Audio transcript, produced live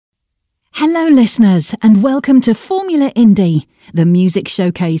Hello listeners and welcome to Formula Indie, the music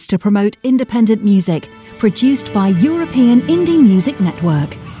showcase to promote independent music, produced by European Indie Music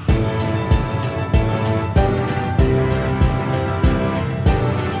Network.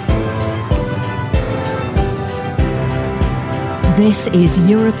 This is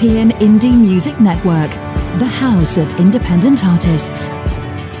European Indie Music Network, the house of independent artists.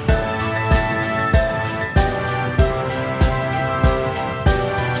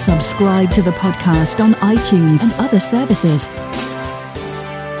 Subscribe to the podcast on iTunes and other services.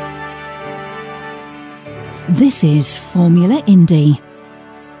 This is Formula Indie.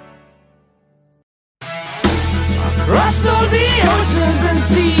 Across all the oceans and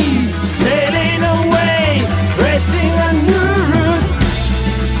seas, sailing away, racing a new route.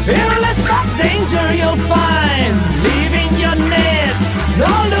 Fearless of danger you'll find, leaving your nest,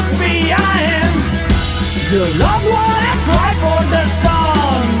 don't look behind. Your loved one and cry for the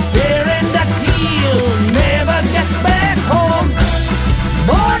song, fearing that he'll never get back home.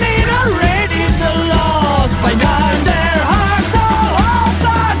 Mourning already the lost, by now their hearts all hopes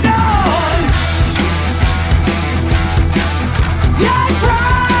are gone. Yeah,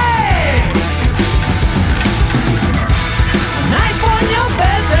 try. Knife on your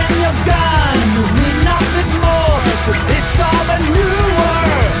belt and your gun, you need nothing more to discover new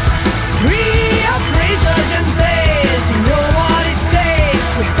world. Free of razors and blades, you know what it takes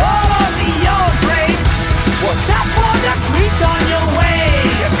to follow the old race. Watch out for the creek on your way,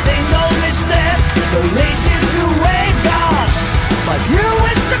 a single misstep will lead you to wave God. But you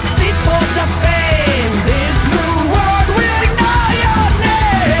will succeed for the fame, this new world will know your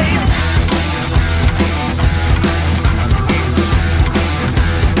name.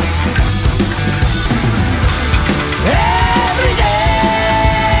 Every day,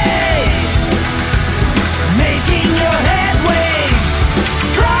 making your headway,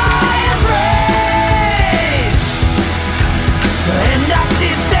 try and race the end of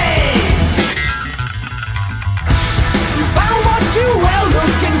this day. You found what you were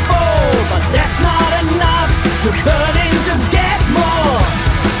looking for, but that's not enough. You're burning to get more.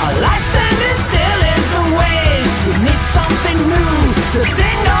 A life standing still is the way. You need something new to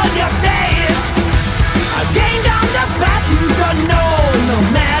think on your days. Again down the path you don't know. No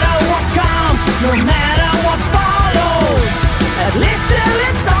matter what comes, no matter what follows, at least there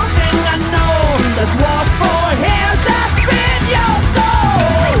is something unknown. That's what for years has been your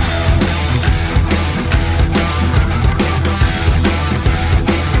soul.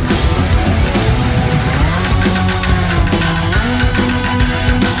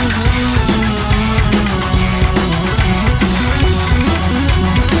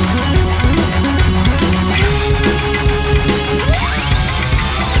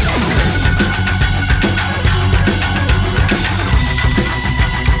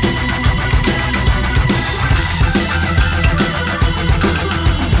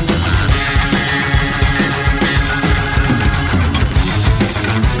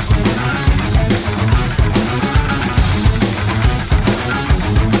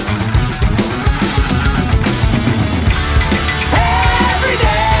 Every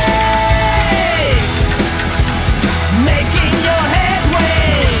day, making your headway,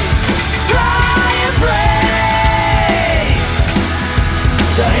 try and break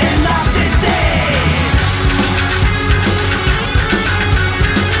the end of this day.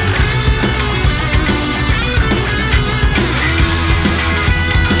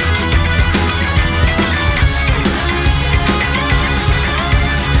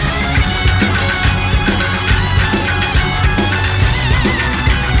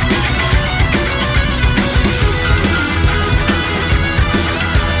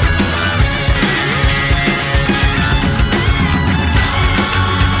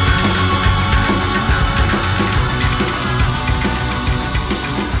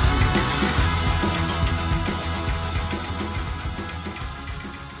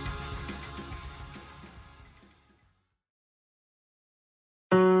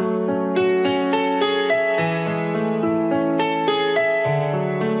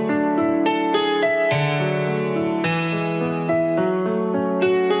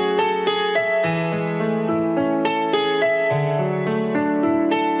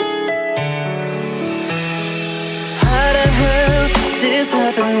 How the hell did this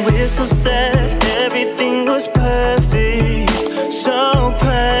happen? We're so sad. Everything was perfect, so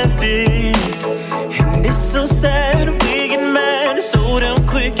perfect. And it's so sad we get mad so damn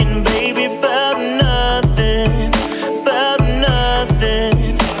quick. And baby, about nothing, about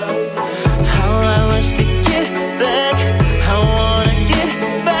nothing. How I wish to get back, I wanna get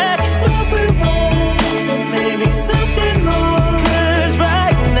back what we want, maybe something more. 'Cause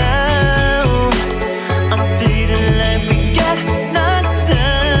right now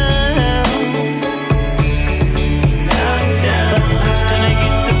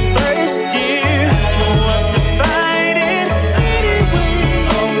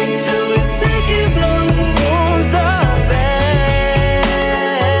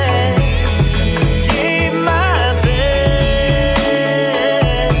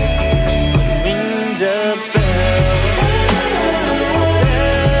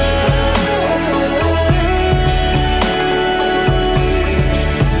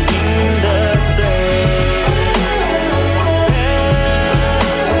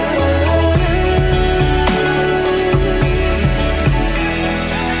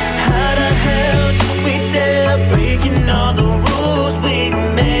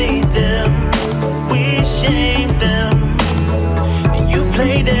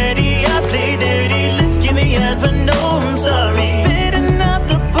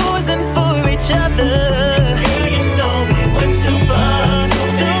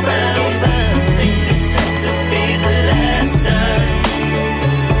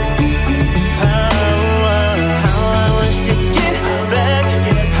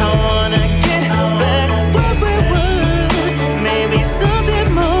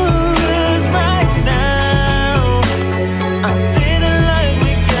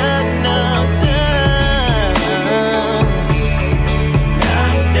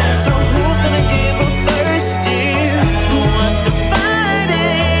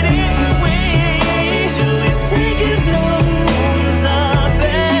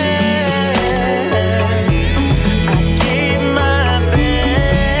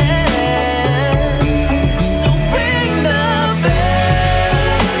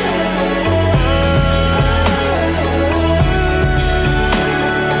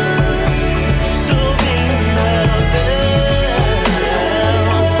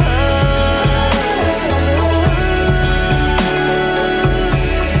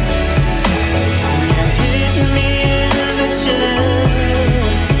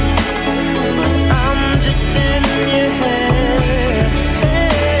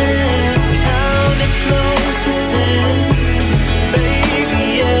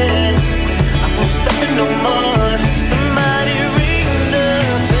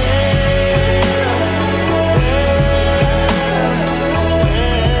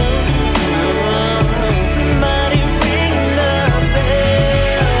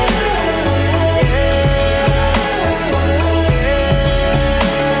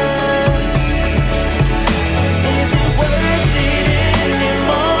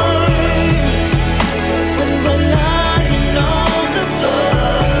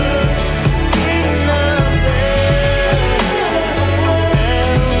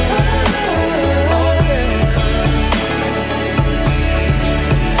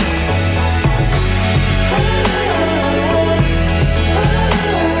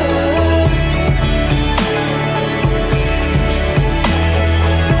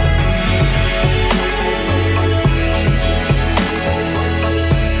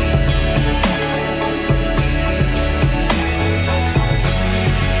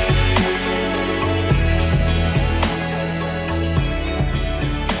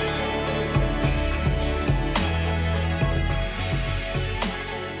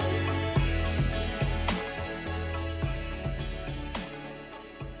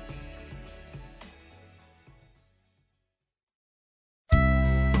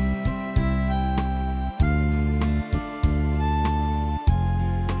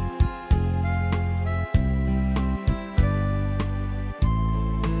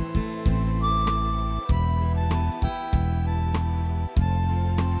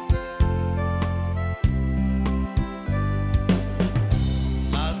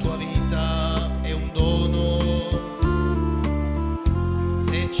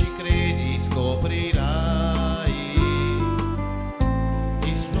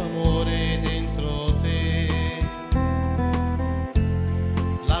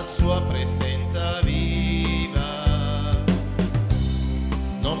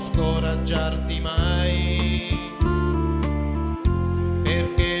scoraggiarti mai,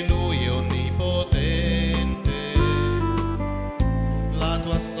 perché lui è onnipotente, la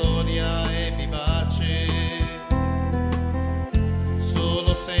tua storia è vivace,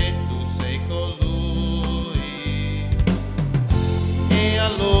 solo se tu sei con lui, e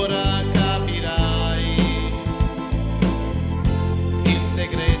allora capirai il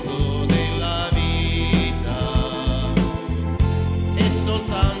segreto della vita, e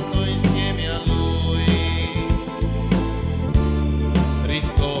soltanto insieme a lui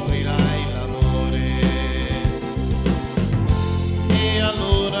riscoprirai l'amore, e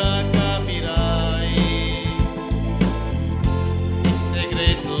allora capirai il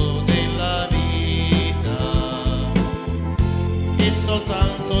segreto della vita, e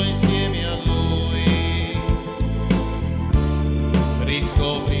soltanto insieme a lui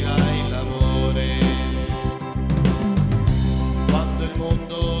riscoprirai l'amore. Quando il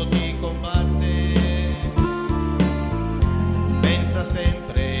mondo ti combatte, pensa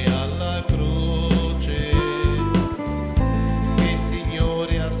sempre alla croce che il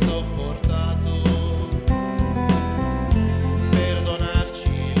Signore ha sopportato per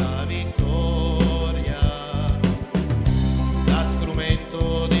donarci la vittoria. Da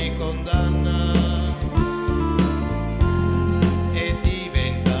strumento di condanna è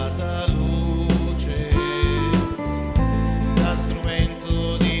diventata luce, da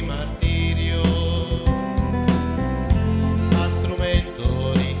strumento di martirio a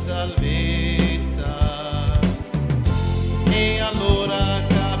strumento di salvezza, e allora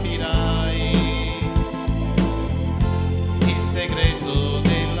capirai il segreto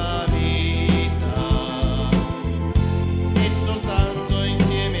della vita, e soltanto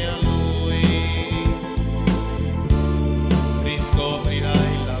insieme a lui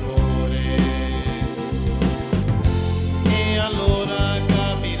riscoprirai l'amore, e allora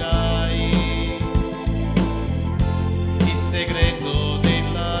capirai il segreto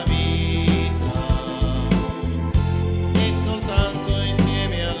della vita, e soltanto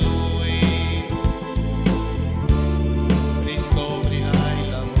insieme a lui riscoprirai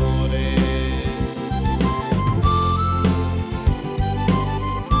l'amore.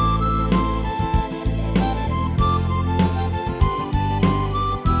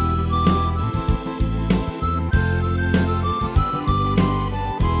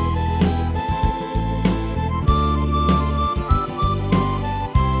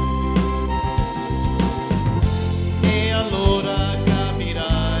 E allora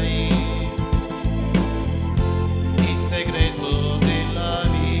capirai il segreto della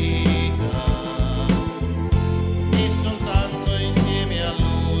vita, e soltanto insieme a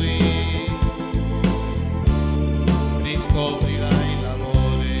lui riscoprirai l'amore.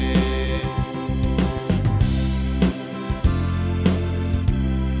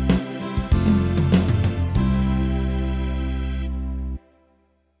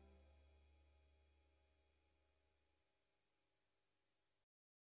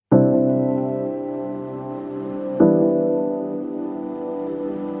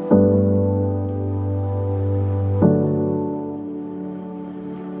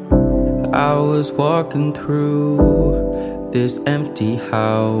 I was walking through this empty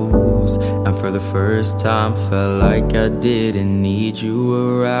house, and for the first time felt like I didn't need you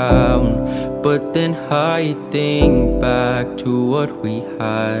around. But then I think back to what we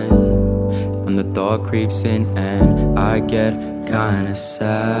had, and the thought creeps in and I get kinda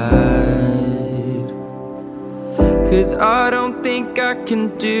sad, 'cause I don't think I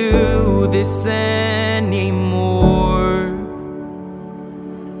can do this anymore.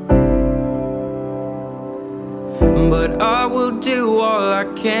 But I will do all I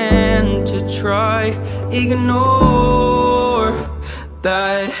can to try ignore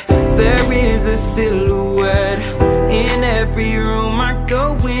that there is a silhouette in every room I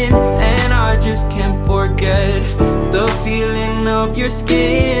go in, and I just can't forget the feeling of your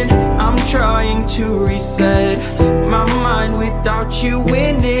skin. I'm trying to reset my mind without you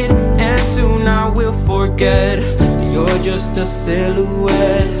in it, and soon I will forget you're just a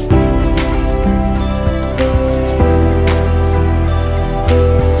silhouette.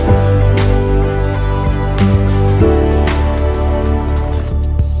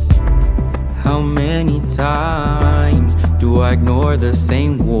 How many times do I ignore the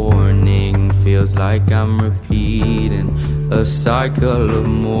same warning? Feels like I'm repeating a cycle of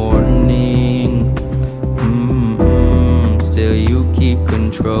mourning. Still you keep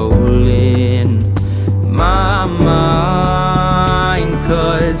controlling my mind,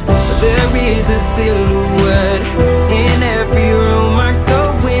 'cause there is a silhouette in every room I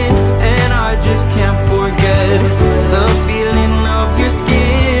go in, and I just can't forget the feeling of your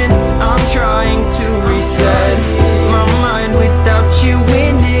skin.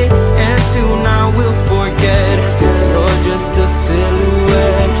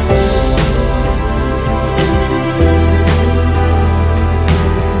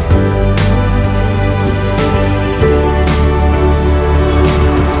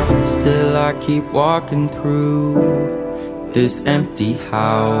 keep walking through this empty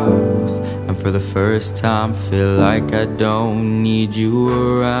house, and for the first time feel like I don't need you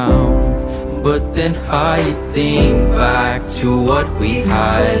around. But then I think back to what we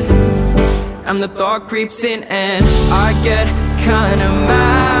had, and the thought creeps in and I get kinda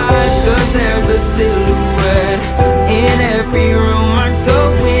mad, 'cause there's a silhouette in every room I go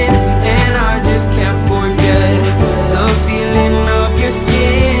in, and I just can't forget the feeling of your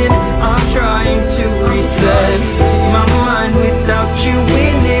skin. I'm trying to reset my mind without you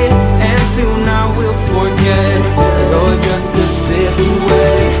in it, and soon I will forget you're just a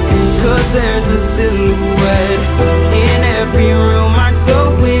silhouette, 'cause there's a silhouette in every room I go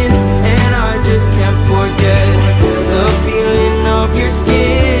in, and I just can't forget the feeling of your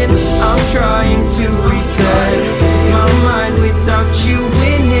skin. I'm trying to reset my mind without you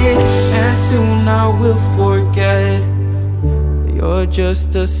in it, and soon I will forget you're just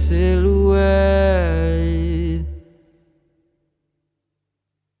a silhouette.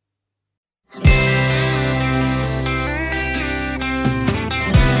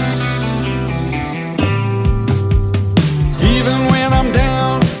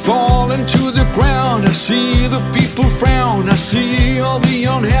 I see the people frown, I see all the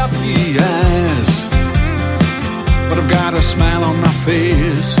unhappy eyes, but I've got a smile on my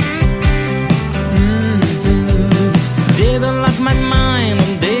face. They don't like my mind,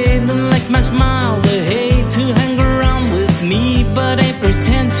 and they don't like my smile. They hate to hang around with me, but I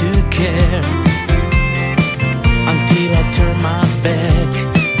pretend to care until I turn my back.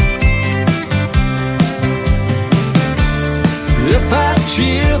 If I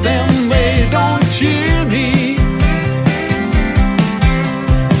cheer them, they don't cheer me.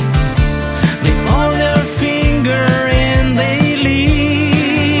 They point their finger and they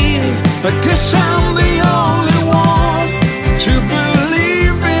leave. I guess I'm the only one to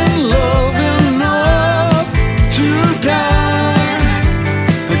believe in love enough to die.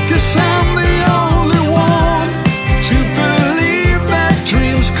 I guess I'm the only one to believe that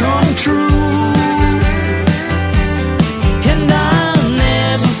dreams come true.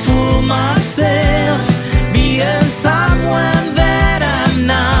 Being someone that I'm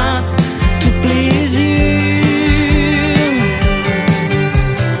not to please you.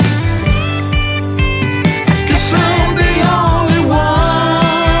 Cause I'm the only one.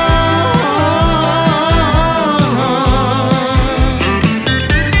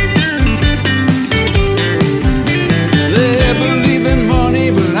 They believe in money,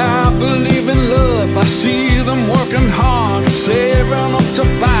 but I believe in love. I see them working hard, saving up to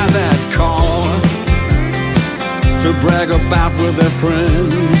buy that car, to brag about with their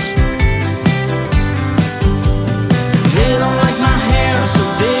friends. They don't like my hair, so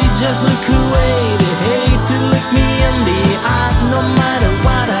they just look away. They hate to look me in the eye, no matter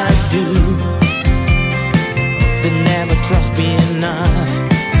what I do. They never trust me enough.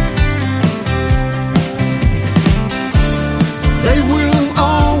 They will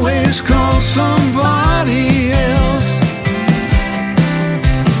always call somebody else.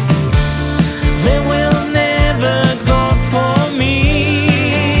 They will never go for me.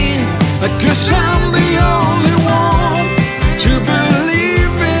 I guess I'm the only one to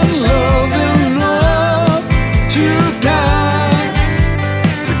believe in love enough to die.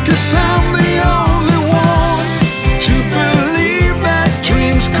 I guess I'm the only one to believe that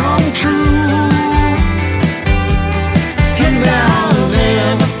dreams come true. And I'll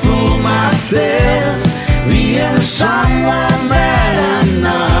never fool myself, being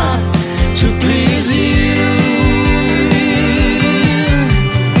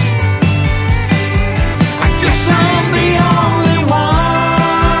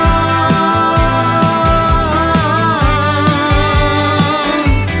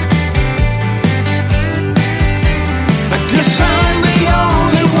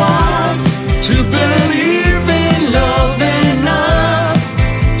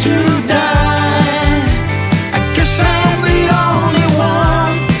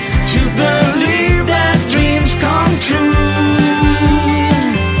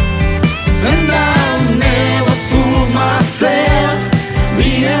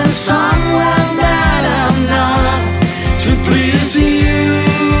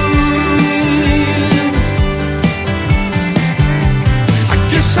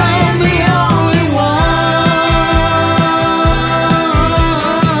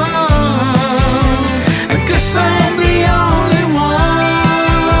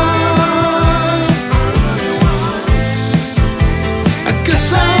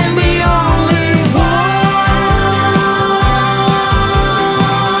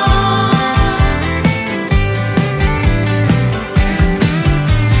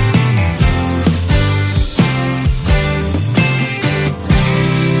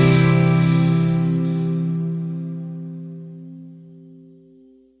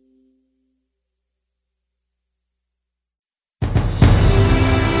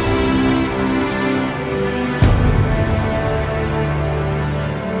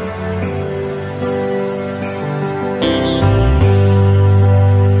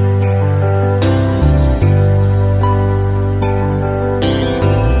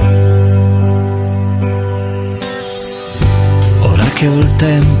che ho il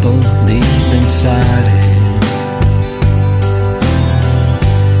tempo di pensare.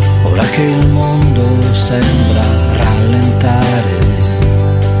 Ora che il mondo sembra rallentare,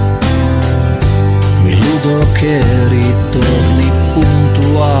 mi illudo che ritorni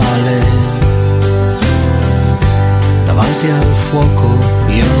puntuale. Davanti al fuoco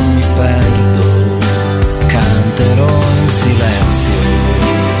io mi perdo, canterò in silenzio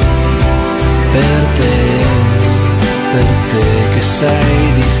per te che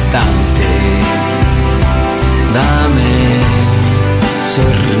sei distante da me.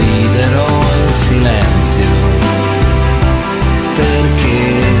 Sorriderò in silenzio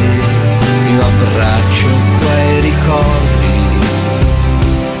perché io abbraccio quei ricordi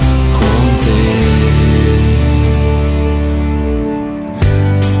con te.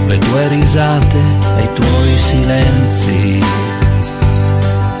 Le tue risate e i tuoi silenzi,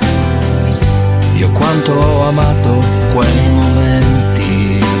 io quanto ho amato quei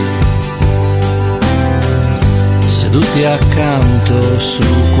momenti, seduti accanto su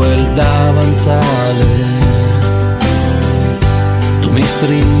quel davanzale. Tu mi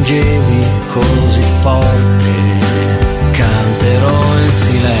stringevi così forte, canterò in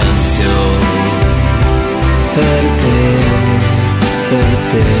silenzio per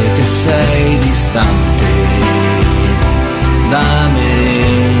te che sei distante da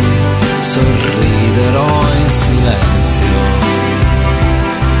me. Sorriderò in silenzio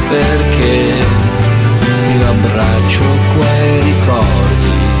perché io abbraccio quei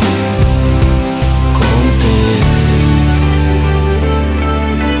ricordi con te.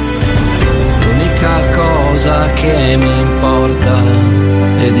 L'unica cosa che mi importa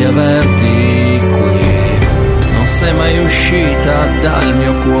è di averti qui. Non sei mai uscita dal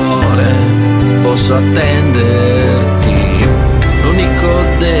mio cuore, posso attenderti. L'unico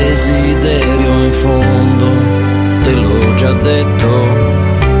desiderio in fondo, te l'ho già detto,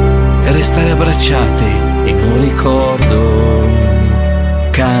 è restare abbracciati in un ricordo.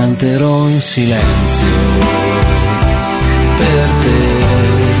 Canterò in silenzio per te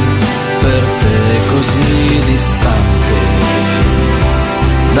così distante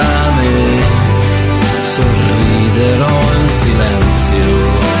da me. Sorriderò in silenzio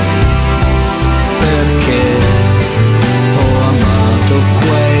perché ho amato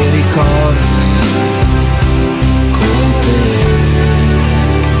quei ricordi con te.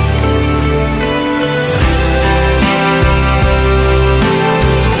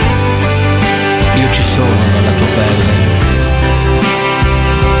 Ci sono nella tua pelle,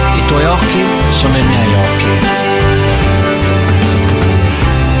 i tuoi occhi sono i miei occhi.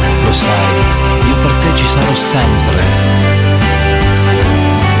 Lo sai, io per te ci sarò sempre.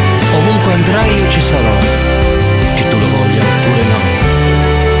 Ovunque andrai io ci sarò, che tu lo voglia oppure no.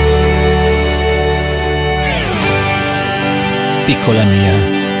 Piccola mia,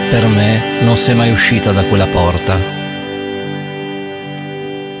 per me non sei mai uscita da quella porta.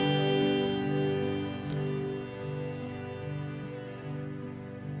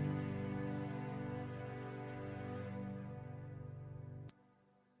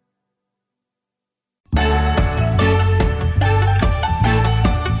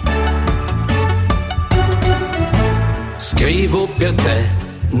 Scrivo per te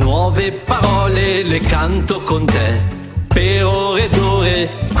nuove parole, le canto con te per ore ed ore.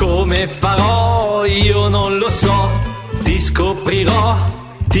 Come farò io non lo so, ti scoprirò,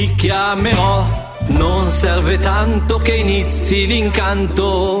 ti chiamerò. Non serve tanto che inizi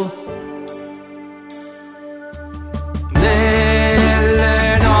l'incanto.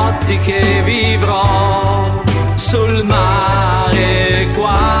 Nelle notti che vivrò sul mare,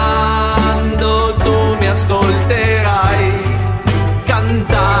 quando tu mi ascolterai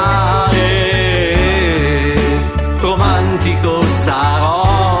cantare, romantico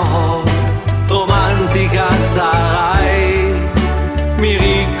sarò, romantica sarai, mi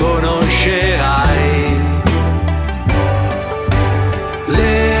riconoscerai.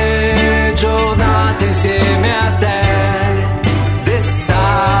 Le giornate insieme a te,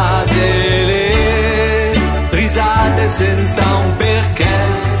 d'estate, le risate senza un perché,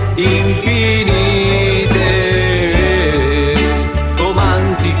 infinite.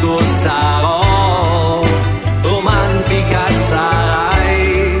 Romantico sarò, romantica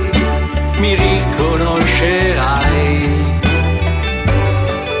sarai, mi riconoscerai.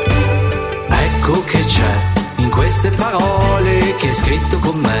 Ecco che c'è in queste parole che hai scritto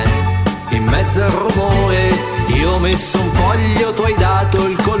con me, in mezzo al rumore io ho messo un foglio, tu hai dato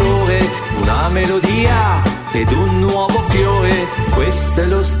il colore, una melodia ed un nuovo fiore. Questo è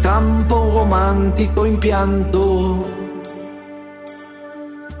lo stampo, un romantico impianto.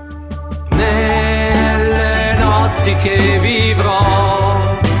 Nelle notti notti che vivrò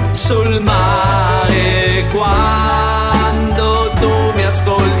sul mare, quando tu mi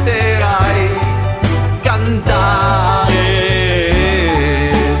ascolterai cantare.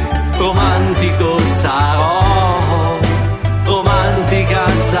 Romantico sarò, romantica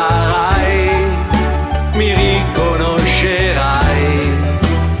sarai, mi riconoscerai.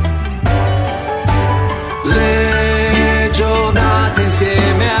 Le giornate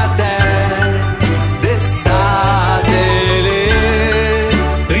insieme a te d'estate, le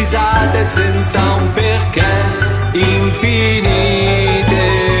risate senza un perché, infinite.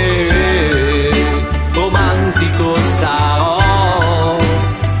 Romantico sarò,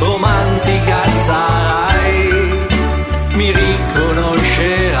 romantica sarai, mi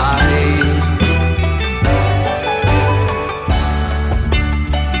riconoscerai.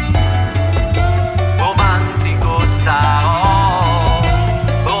 Romantico sarò,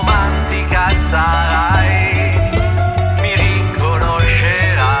 romantica sarai, mi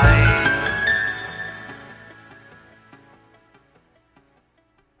riconoscerai.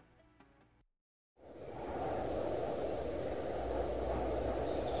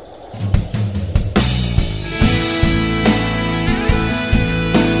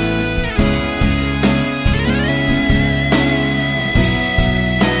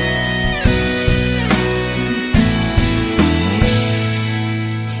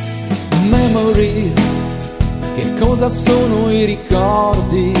 Memories, che cosa sono i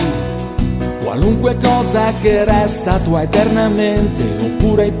ricordi? Qualunque cosa che resta tua eternamente,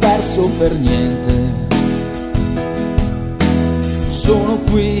 oppure hai perso per niente. Sono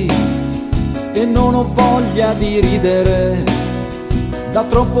qui e non ho voglia di ridere, da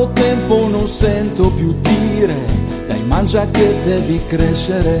troppo tempo non sento più dire, dai mangia che devi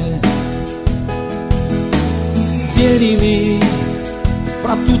crescere. Tienimi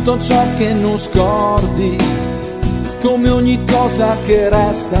fra tutto ciò che non scordi, come ogni cosa che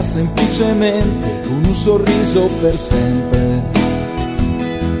resta semplicemente con un sorriso per sempre.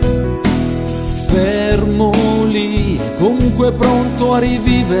 Fermo lì, comunque pronto a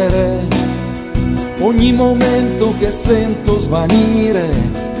rivivere ogni momento che sento svanire,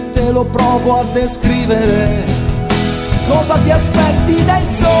 te lo provo a descrivere. Cosa ti aspetti dai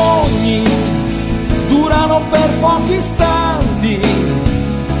sogni? Durano per pochi istanti,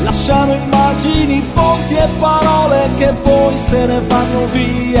 lasciano immagini, fonti e parole che poi se ne vanno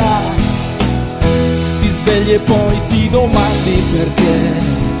via. Ti svegli e poi ti domandi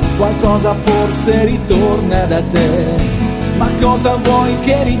perché qualcosa forse ritorna da te, ma cosa vuoi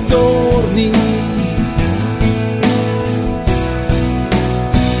che ritorni?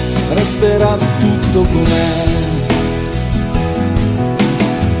 Resterà tutto com'è.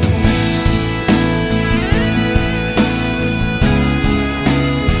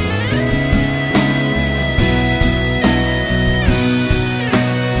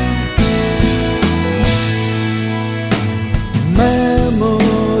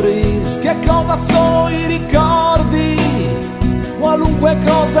 Memories, che cosa sono i ricordi? Qualunque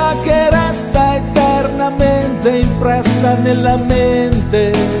cosa che resta eternamente impressa nella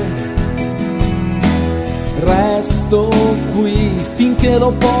mente. Resto qui finché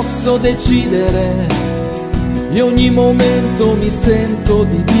lo posso decidere, e ogni momento mi sento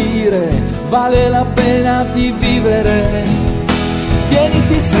di dire vale la pena di vivere.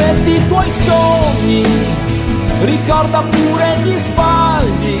 Tieniti stretti i tuoi sogni, ricorda pure gli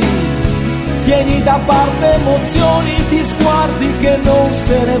sbagli, tieni da parte emozioni di sguardi che non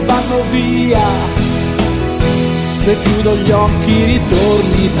se ne vanno via. Se chiudo gli occhi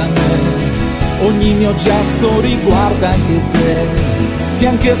ritorni da me, ogni mio gesto riguarda anche te, che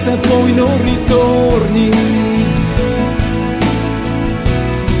anche se poi non ritorni,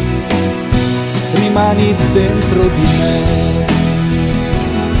 rimani dentro di me.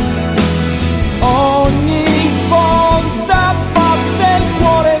 Ogni volta batte il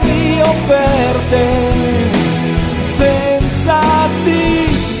cuore mio per te, senza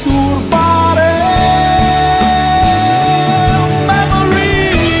disturbare.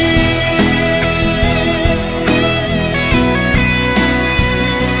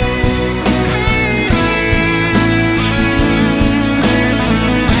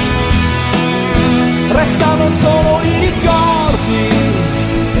 Restano solo i ricordi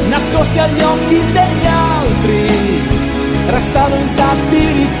nascosti agli occhi degli altri, restano intatti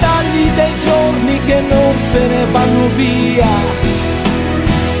i ritagli dei giorni che non se ne vanno via.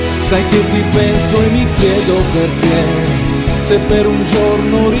 Sai che vi penso e mi chiedo perché, se per un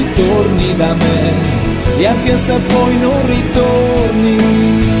giorno ritorni da me, e anche se poi non ritorni,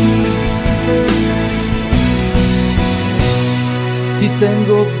 ti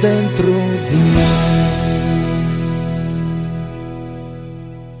tengo dentro di me.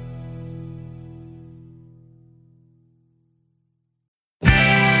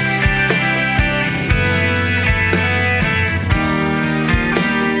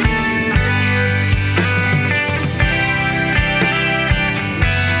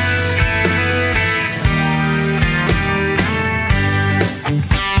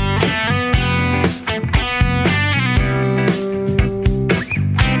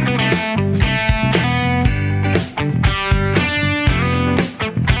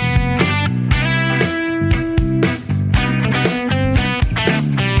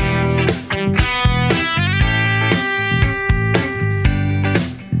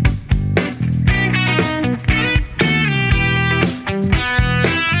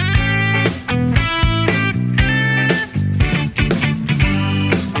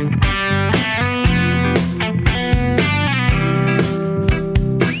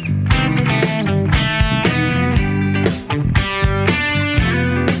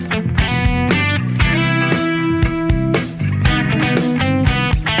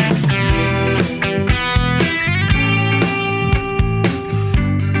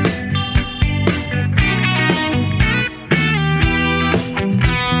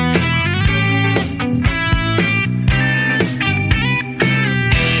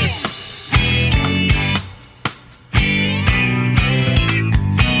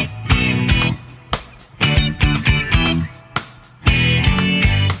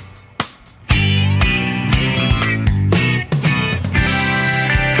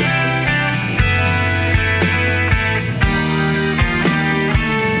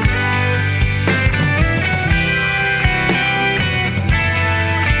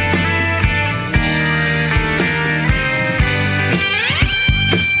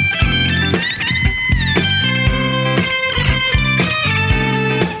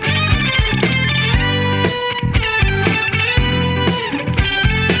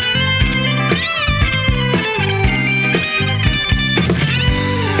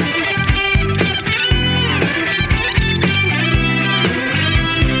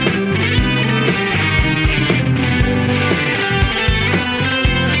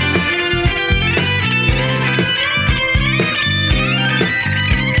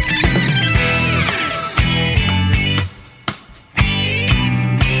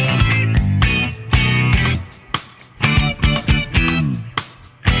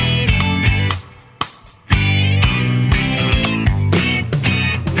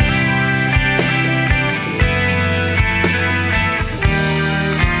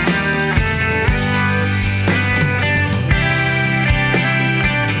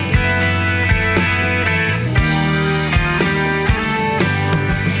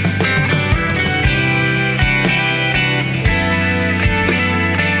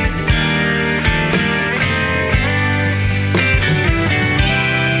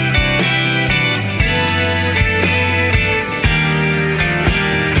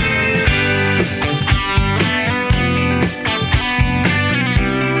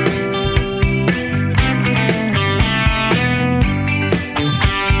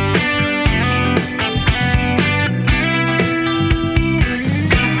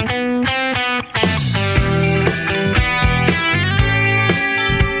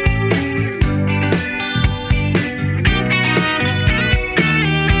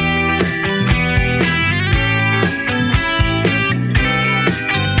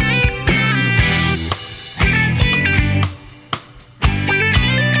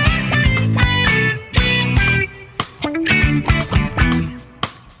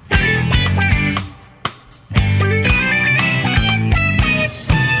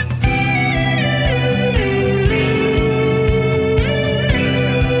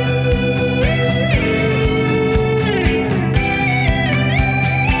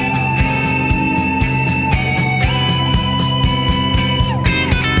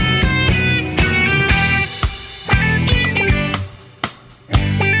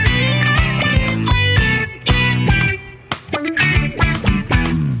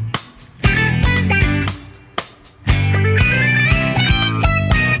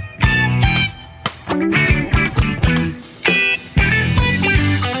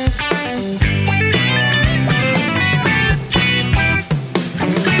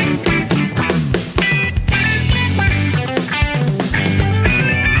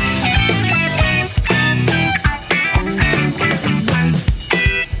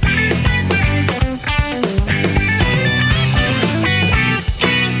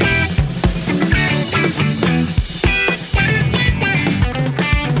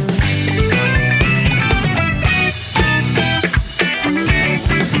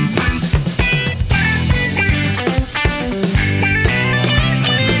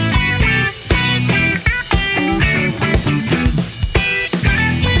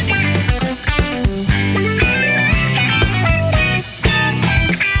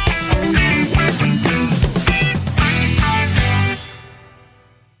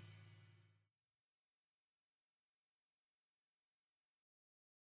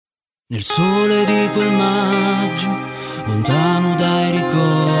 Nel sole di quel maggio, lontano dai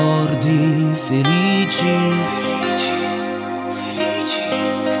ricordi felici,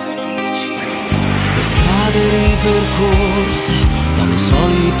 le strade ripercorse dalle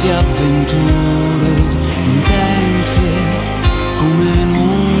solite avventure, intense come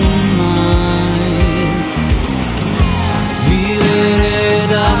non mai. Vivere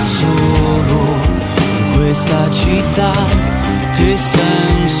da solo in questa città, che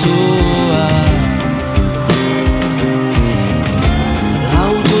senso ha?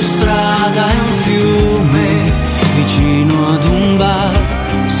 L'autostrada è un fiume vicino ad un bar,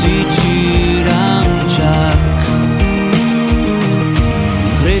 si gira un jack.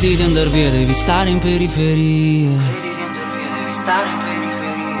 Non credi di andar via, devi stare in periferia.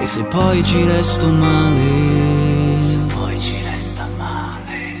 E se poi ci resto male,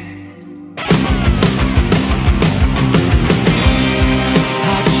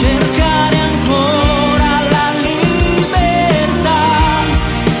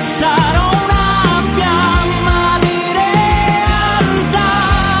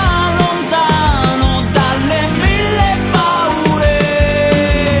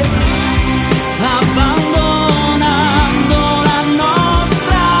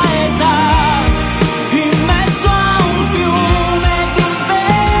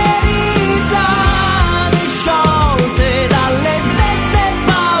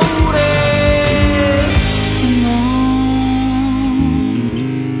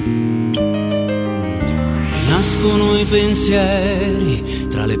 pensieri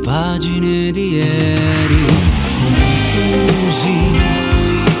tra le pagine di ieri, confusi.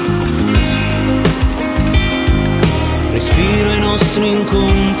 Respiro i nostri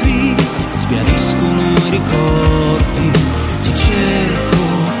incontri, sbiadiscono i ricordi. Ti cerco,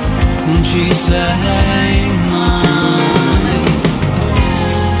 non ci sei mai.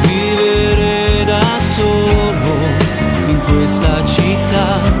 Vivere da solo in questa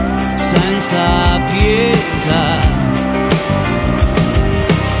città senza pietà.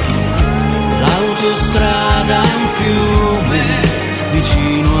 L'autostrada è un fiume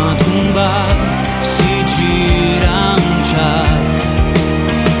vicino ad un bar, si gira un jack.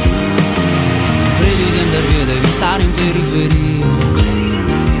 Non credi di andar via, devi stare in periferia.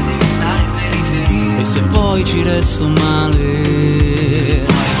 E se poi ci resto male,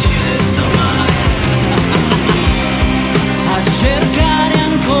 a cercare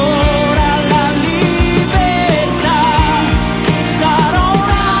ancora la libertà. Sarò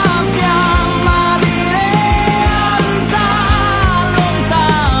una fiamma di realtà,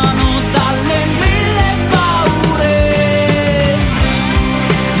 lontano dalle mille paure,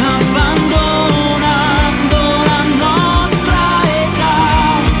 abbandonando la nostra età,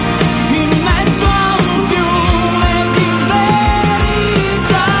 in mezzo a un fiume di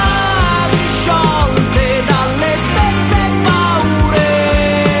verità, disciolte dalle stesse paure.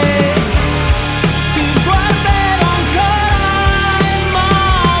 Ti guarderò ancora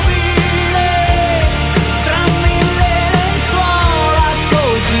immobile, tra mille lenzuola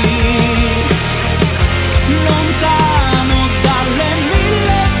così, lontano dalle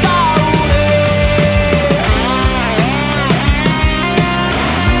mille paure.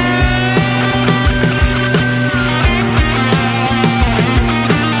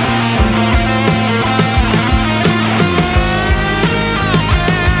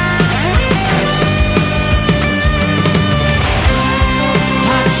 A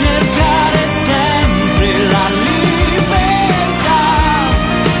cercare sempre la libertà,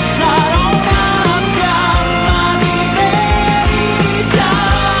 sarò una fiamma di verità,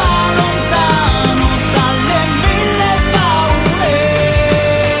 lontano dalle mille paure.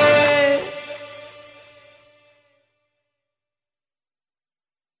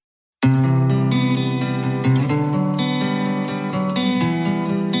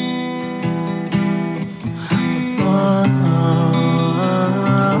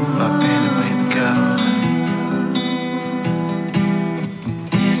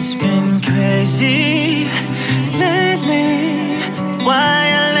 It's been crazy lately.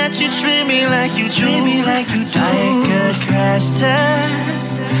 Why I let you treat me like you do, like a crash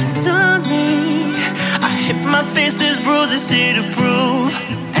test dummy. I hit my face, there's bruises here to prove.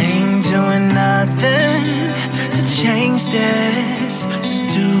 Ain't doing nothing to change this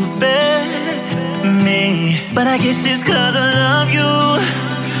stupid me. But I guess it's 'cause I love you,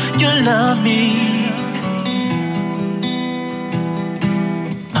 you love me.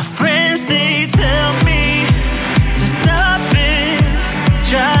 My friends, they tell me to stop it,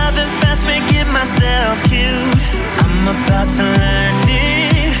 driving fast, making myself cute. I'm about to learn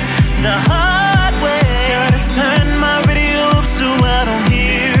it the hard way. Gotta turn my radio up so I don't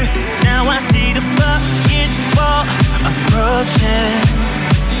hear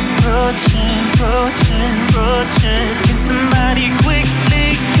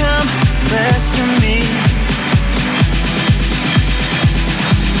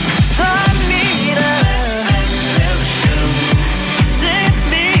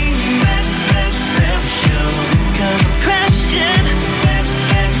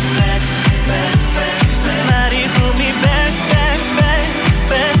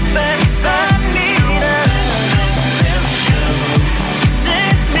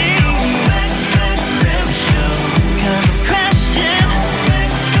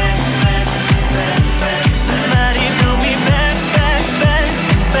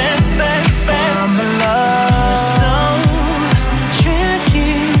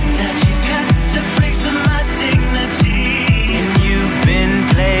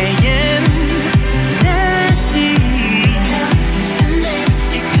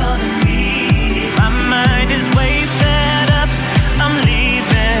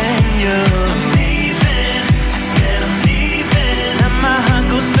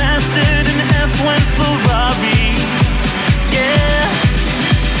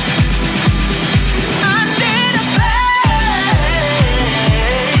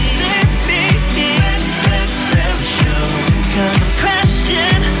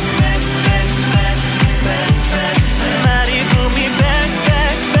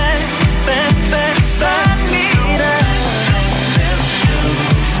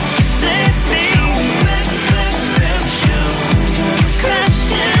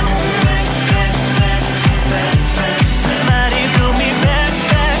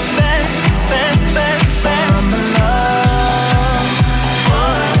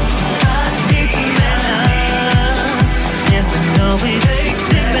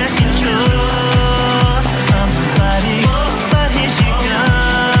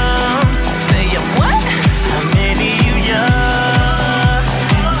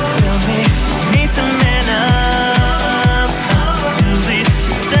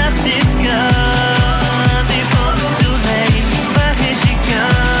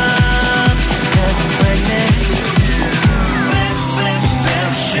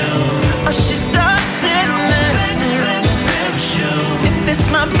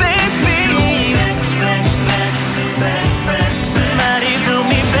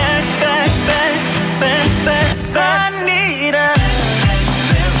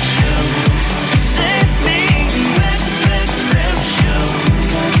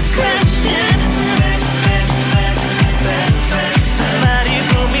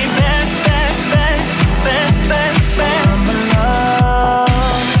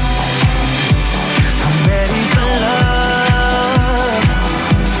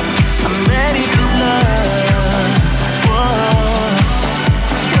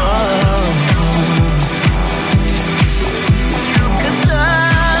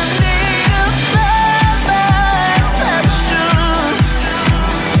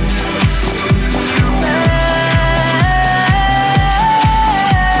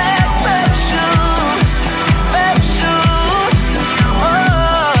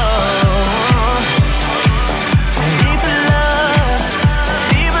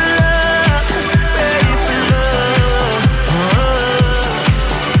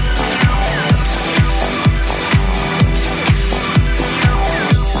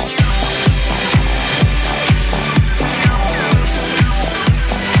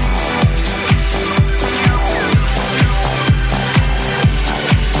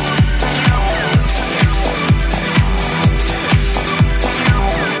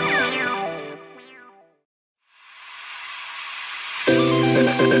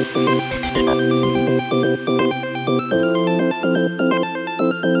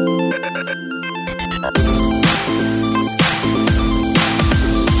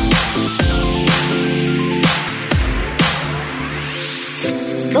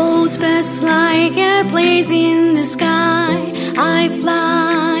Boats pass like airplanes in the sky. I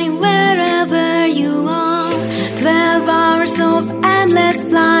fly wherever you are. 12 hours of endless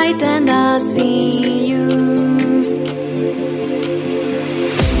flight and I see you.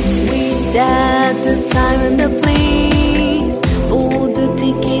 We set the time and the place, all the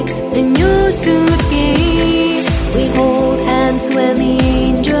tickets, the new suitcase. We hold hands when the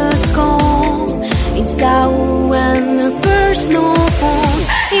angels call. It's Sao when the first snow falls.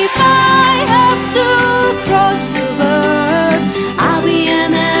 If I have to cross the world, I'll be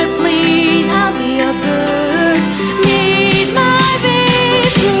an airplane, I'll be a bird. Made my way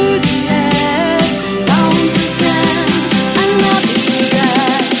through the air, down to 10, and not be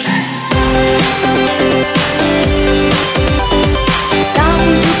there. Down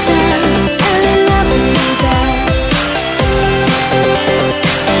to 10, and not be there.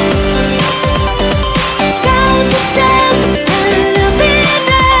 Down to 10, and I'll be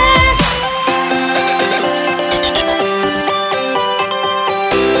there.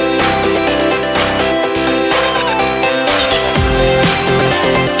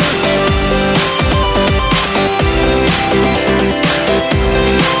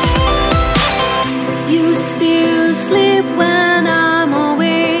 You still sleep when I'm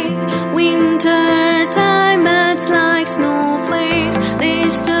awake. Winter time melts like snowflakes. They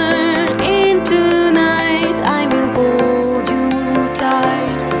turn into night. I will hold you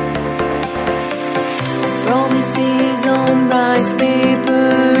tight. Promises on rice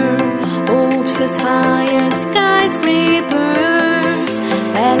paper, hopes as high as skyscrapers,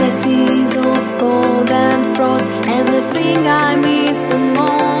 palaces of gold and frost, and the thing I miss the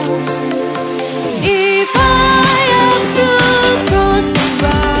most. If I have to cross the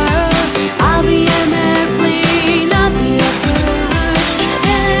world, I'll be an airplane, I'll be a bird.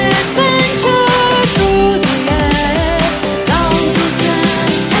 Adventure through the air, down to 10,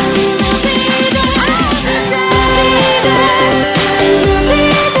 and I'll be there. I'll be there, and I'll be there.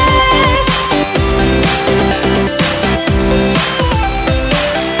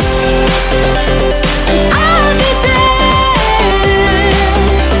 I'll be there.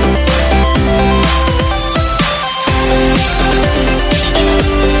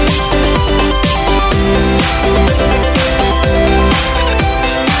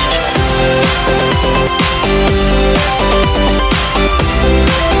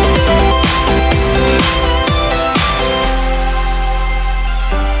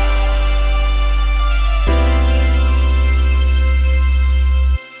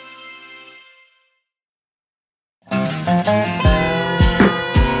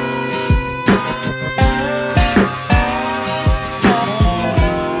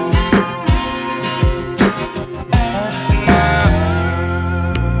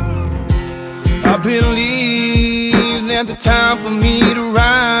 I believe that the time for me to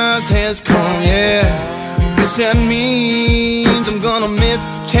rise has come, yeah. Guess that means I'm gonna miss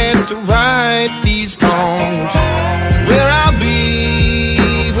the chance to right these wrongs. Where I'll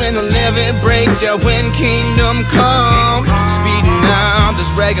be when the levee breaks, yeah, when kingdom comes. Speeding out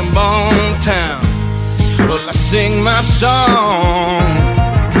this rag and bone town, well, I sing my song.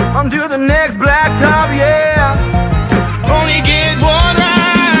 On to the next blacktop, yeah. Only get one ride.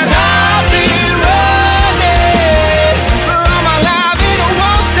 I'll be running for all my life, and it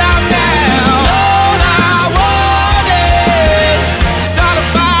won't stop now. All I want is start a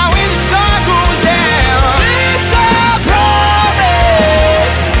fire when the sun goes down. This I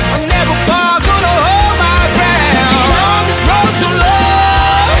promise, I'm never far gonna hold my ground. On this road so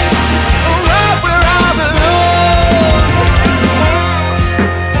long, right where I belong.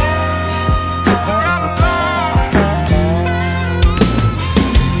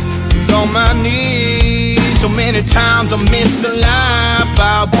 On my knees, so many times I missed the life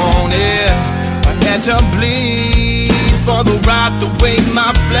I wanted. I had to bleed for the right to wave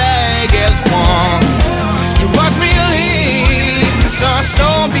my flag as one. You watch me leave, the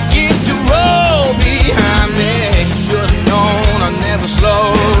sunstorm begin to roll behind me. Should've known I never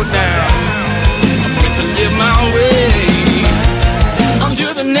slowed down. I'm meant to live my way. I'm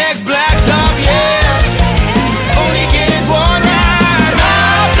to the next blacktop, yeah. Only get one ride.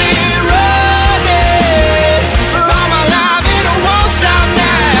 I'll be running for all my life, and it won't stop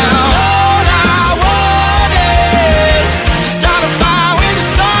now. All I want is start a fire when the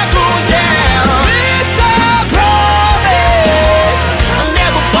sun goes down. This I promise, I'm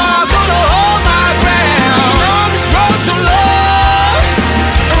never far gonna hold my ground. On this road so long,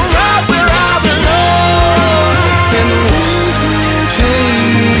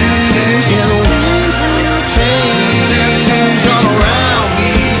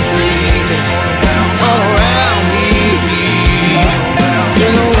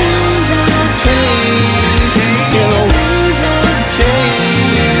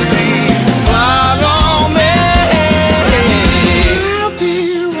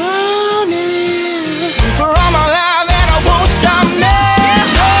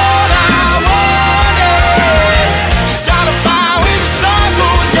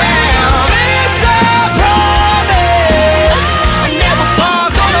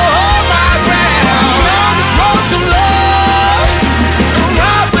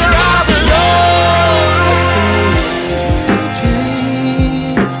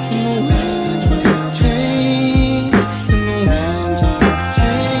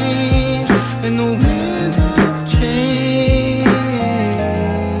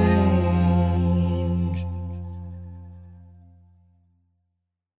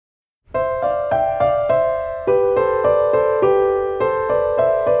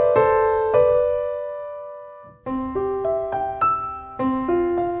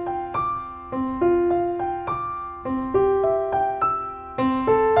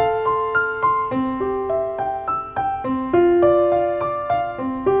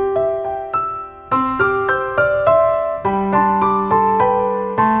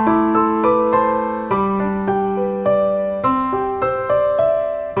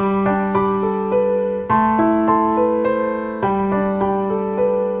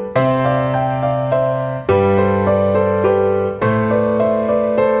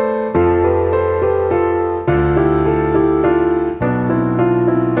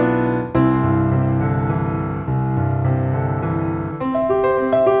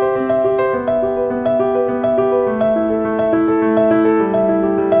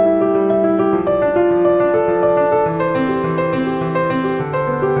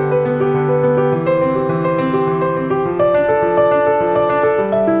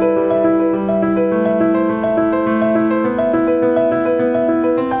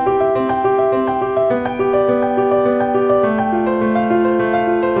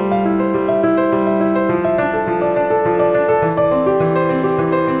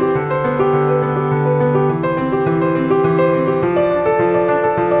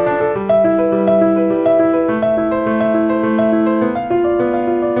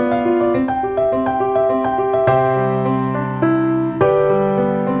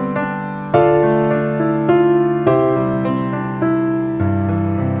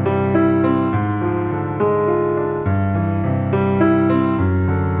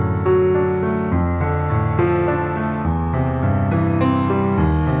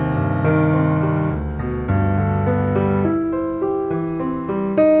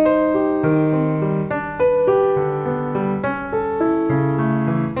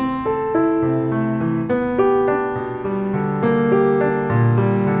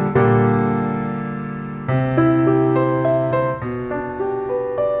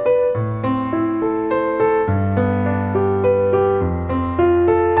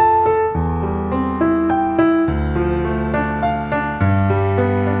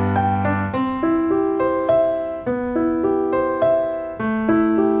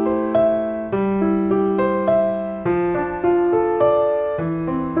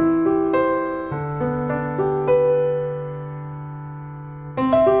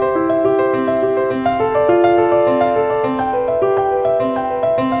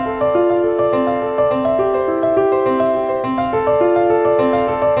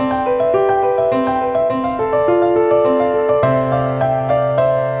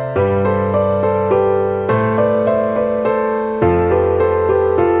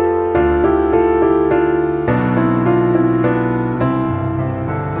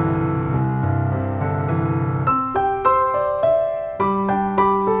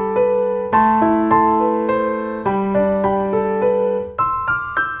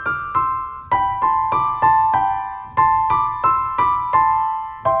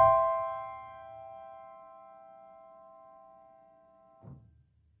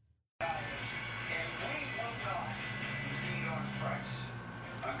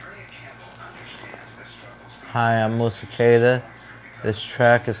 Hi, I'm Musicada. This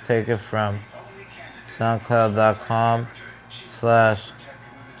track is taken from SoundCloud.com/Jesus,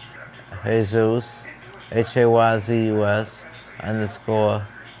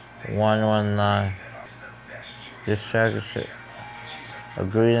 HAYZUS_119. This track is a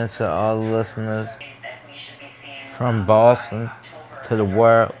greeting to all the listeners from Boston to the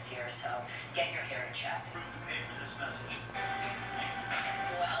world.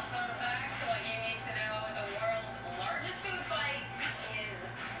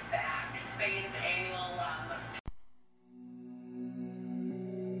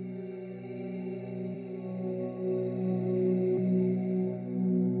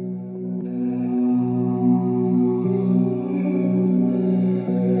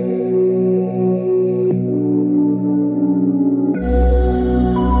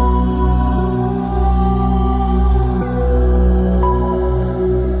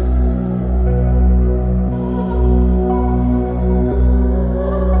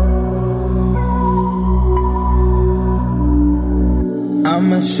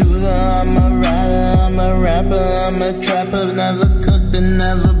 I'm a shooter, I'm a rider, I'm a rapper, I'm a trapper, never cooked and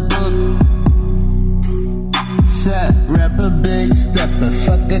never booked. Set, rapper, big stepper,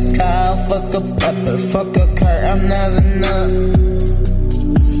 fuck a cow, fuck a pepper, fuck a Kurt, I'm never nut.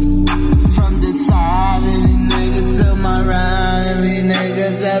 From the side, any niggas still my ride, any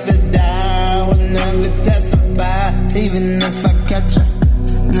niggas ever die, I will never testify, even if I catch a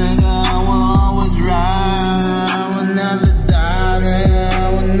nigga, I will always ride, I will never die, nigga.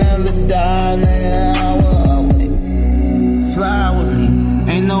 Never die, nigga, I will always fly with me.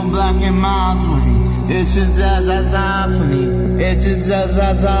 Ain't no black and miles with me. It's just Zaza for me. It's just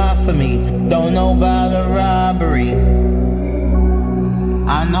Zaza for me. Don't know about a robbery.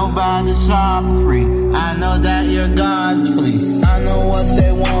 I know about the shop free. I know that you're God's fleet. I know what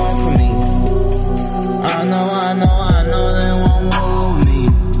they want from me. I know they won't move me.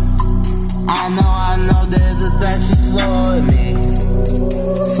 I know there's a that she slow at me.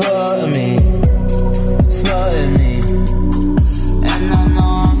 Slow at me, slow at me. And I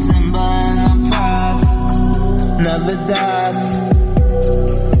know I'm Simba and I'm proud. Never dies.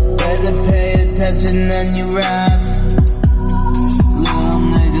 Better pay attention than you rise. Little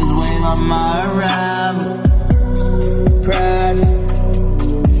niggas wait on my arrival. Pride.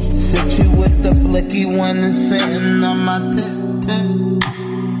 Sit you with the blicky one that's sitting on my tip.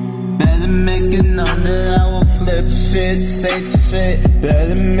 Better make it know that I will flip shit, say shit.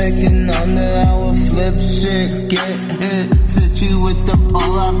 Better make it know that I will flip shit, get hit. Sit you with the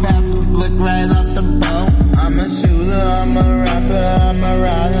pole, I pass the flick right off the bow. I'm a shooter, I'm a rapper, I'm a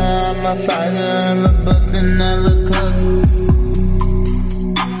rider, I'm a fighter, I'm a book that never cook.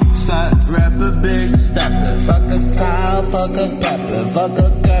 Side rapper, big stepper, fuck a cow, fuck a pepper, fuck a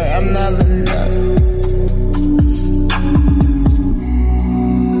girl, I'm never nut.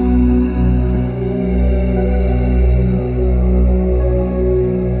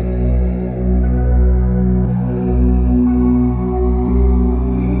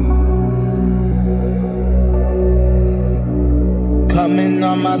 Coming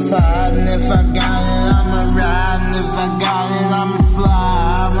on my side, and if I got it, I'ma ride. And if I got it, I'ma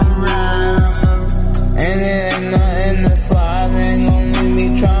fly. I'ma ride. And it ain't nothing to slide. Ain't gon' leave me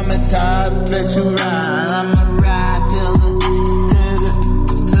traumatized. Bet you ride. I'ma ride till the.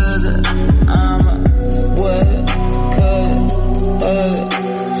 I'ma would it, could it,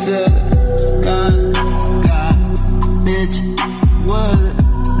 should it, got bitch, would it,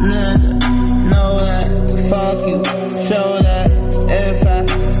 nigga, know that, fuck you, show that. If I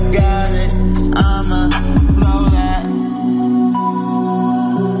got it, I'ma blow that.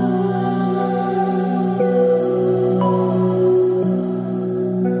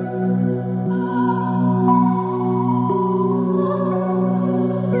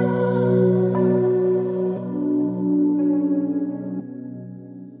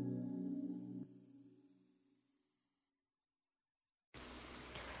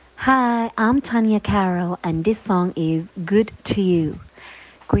 Hi, I'm Tanya Carroll, and this song is Good to You.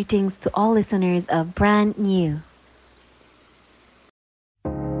 Greetings to all listeners of Brand New.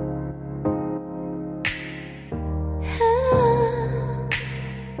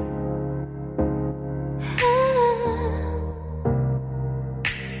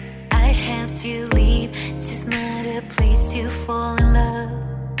 I have to leave. This is not a place to fall in love.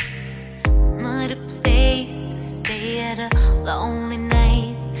 Not a place to stay at a lonely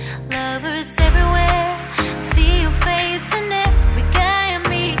night. Lovers everywhere. See your face in every guy I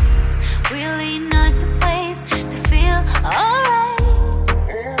meet. Really not a place to feel alright.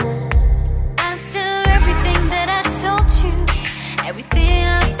 After everything that I told you, everything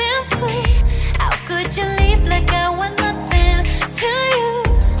I've been through, how could you leave?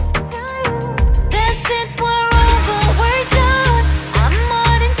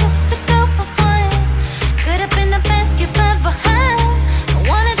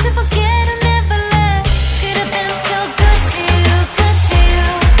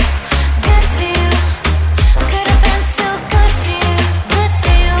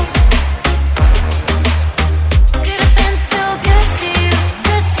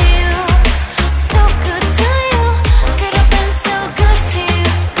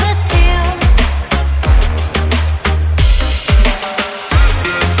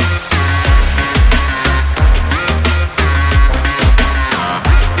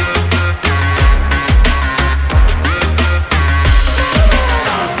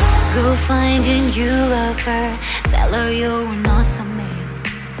 you love her, tell her you're an awesome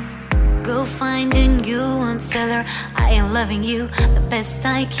man. Go find a new one, tell her I am loving you the best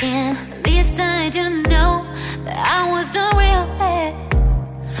I can. At least I do know that I was the realest.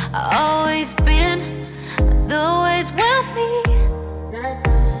 I always been, and always will be.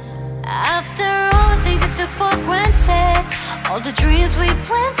 After all the things you took for granted, all the dreams we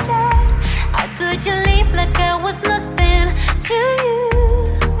planted, how could you leave like I was nothing to you?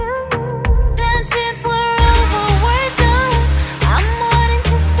 That's it, we're over, we're done. I'm more than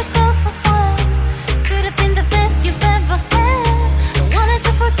just a girl for fun. Could have been the best you've ever had. I wanted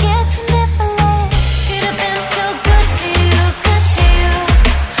to forget to never let. Could have been so good to you, good to you,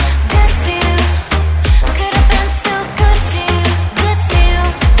 good to you. Could have been so good to you, good to you.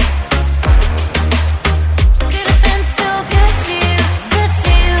 Could have been so good to you, good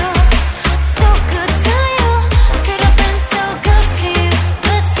to you. So good to you. Could have been so good to you,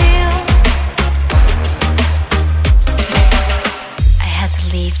 good to you. I had to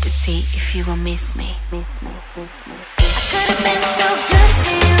leave to see if you will miss me. I could have been so good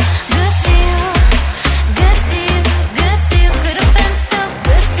to you, good to you, good to you, good to you. Could have been so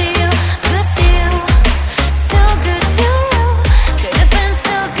good to you, good to you, so good to you. Could have been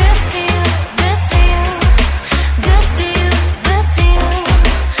so good to you, good to you, good to you, good to you,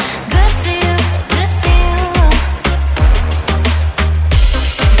 good to you, good to you.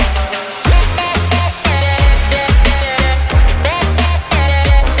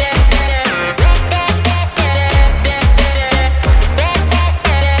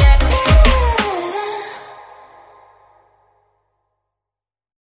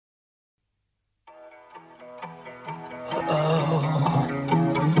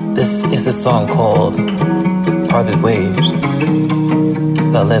 This is a song called Parted Waves,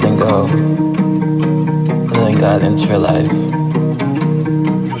 about letting go, letting God into your life.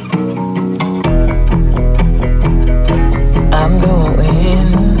 I'm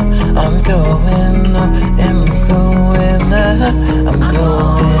going, I'm going, I'm going, I'm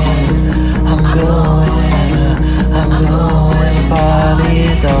going, I'm going, I'm going,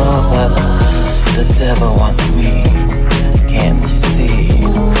 party's over. The devil wants me, can't you see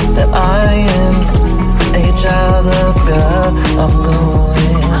that I am a child of God? I'm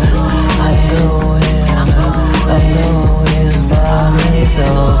going, I'm going, I'm going, party's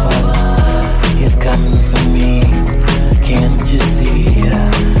over. He's coming for me, can't you see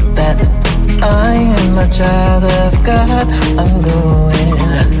that I am a child of God? I'm going,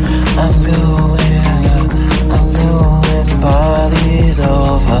 I'm going, I'm going, party's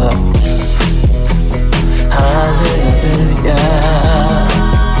over. Hallelujah,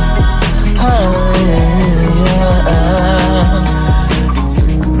 hallelujah.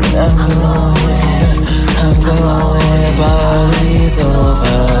 I'm going, party's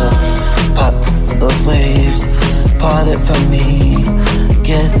over. Pop those waves, parted from me.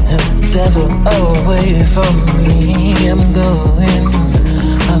 Get the devil away from me. I'm going,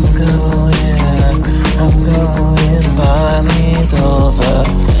 I'm going, I'm going, party's over.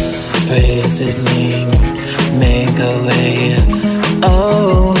 Praise his name, make a way.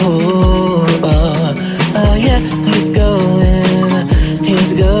 Oh, oh, oh, yeah. He's going,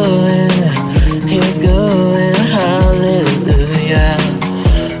 he's going, he's going. Hallelujah.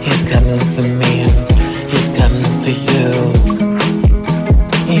 He's coming for me, he's coming for you.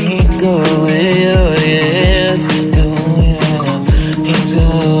 He's going, oh yeah, it's going, he's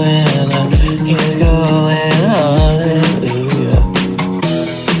going, he's going. Hallelujah.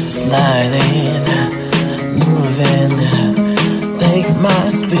 Sliding, moving, take my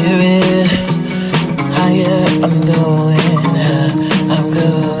spirit higher. I'm going, I'm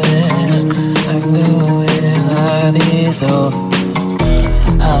going, I'm going. Party's off.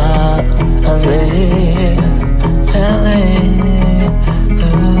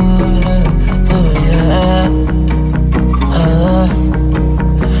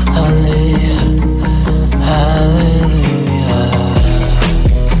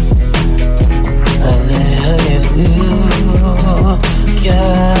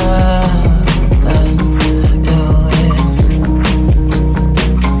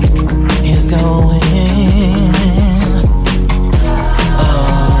 He's going.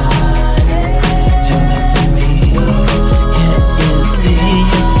 Do it for me. Can't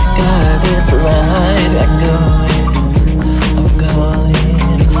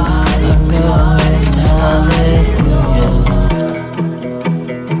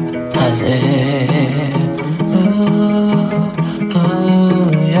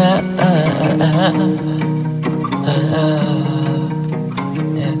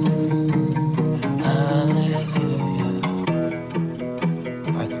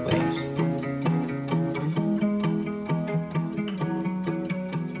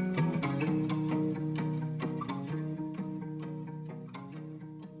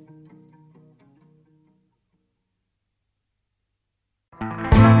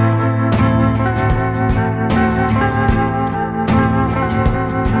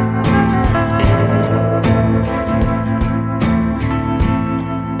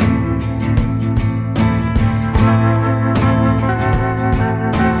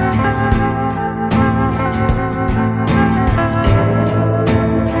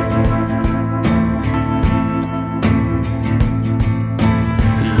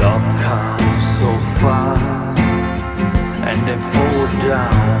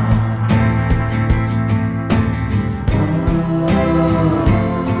down.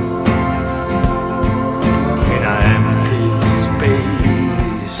 In an empty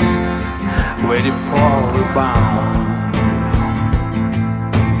space, waiting for a rebound.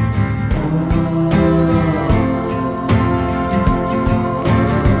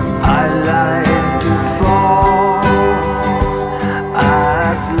 I like to fall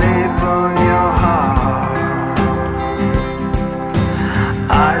asleep on your heart.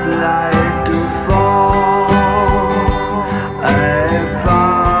 I'd like to fall apart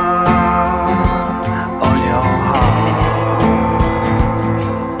on your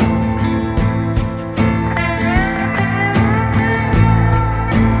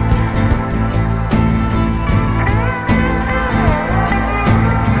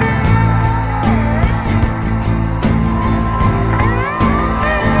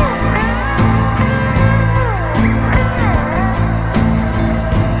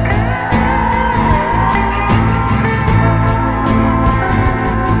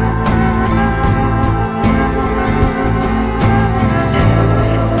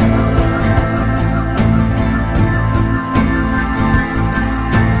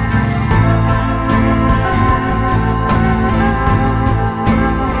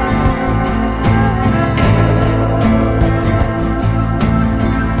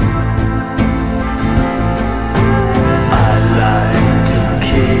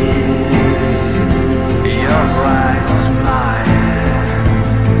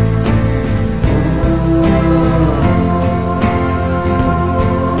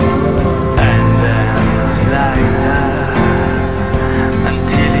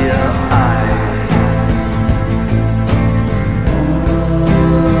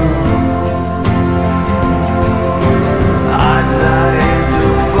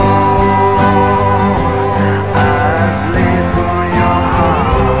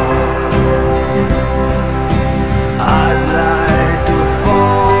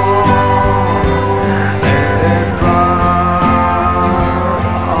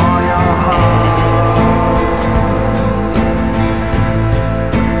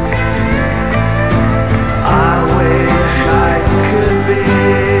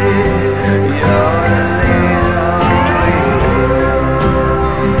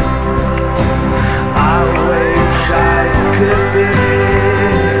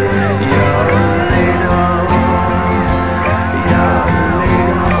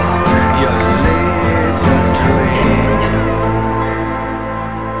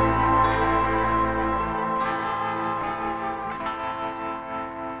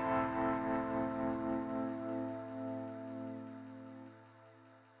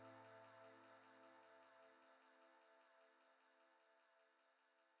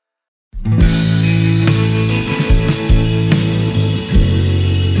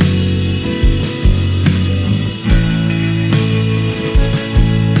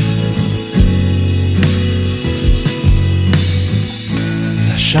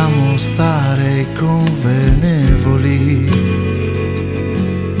Lasciamo stare i convenevoli,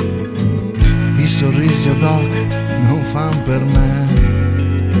 i sorrisi ad hoc non fan per me,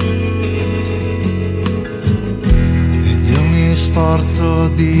 ed io mi sforzo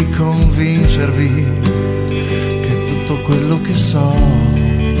di convincervi che tutto quello che so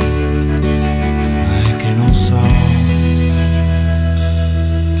è che non so.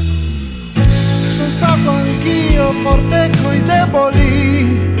 Sono stato anch'io forte coi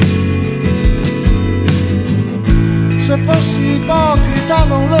deboli, se fossi ipocrita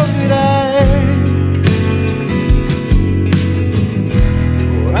non lo direi.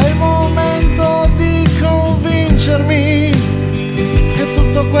 Ora è il momento di convincermi che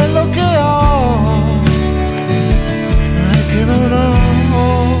tutto quello che ho è che non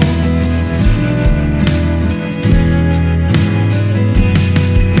ho.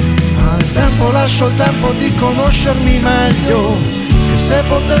 Al tempo lascio il tempo di conoscermi meglio, che se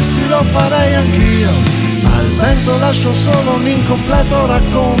potessi lo farei anch'io. Al vento lascio solo un incompleto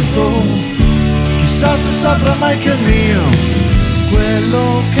racconto, chissà se saprà mai che il mio,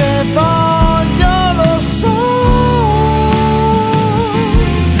 quello che voglio lo so,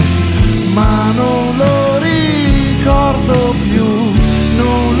 ma non lo ricordo più,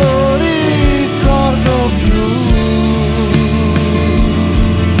 non lo ricordo più.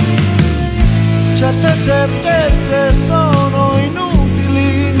 Certe certezze sono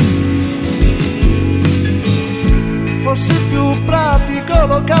inutili, fossi più pratico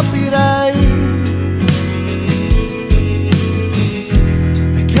lo capirei,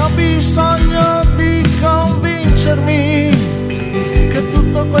 e che ho bisogno di convincermi che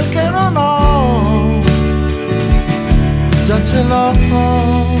tutto quel che non ho già ce l'ho,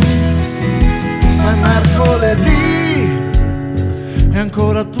 ma è mercoledì e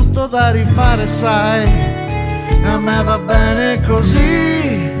ancora tutto da rifare, sai, a me va bene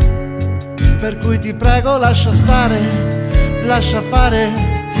così, per cui ti prego lascia stare, lascia fare,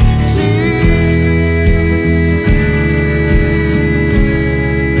 sì.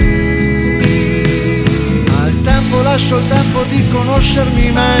 Al tempo lascio il tempo di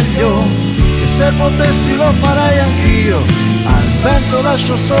conoscermi meglio, che se potessi lo farei anch'io. Al vento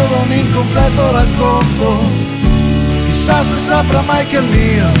lascio solo un incompleto racconto, chissà se saprà mai che è il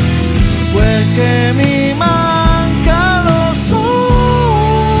mio. Quel che mi manca lo so,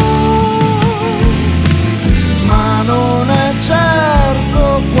 ma non è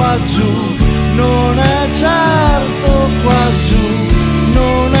certo qua giù, non è certo qua giù,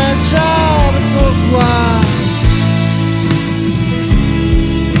 non è certo qua.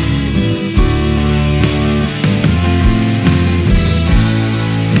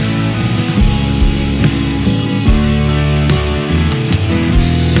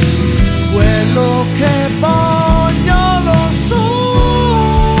 Quello che voglio lo so,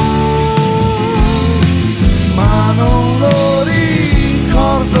 ma non lo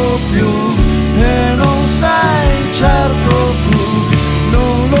ricordo più, e non sei certo tu,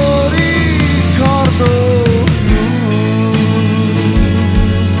 non lo ricordo più.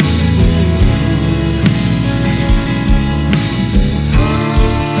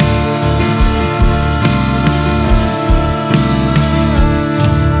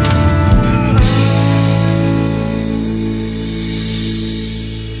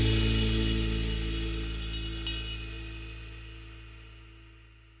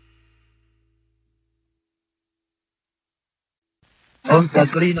 Un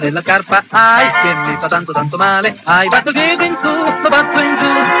calcolino nella carpa, ai, che mi fa tanto tanto male, ai, batto il piede in su, lo batto in giù,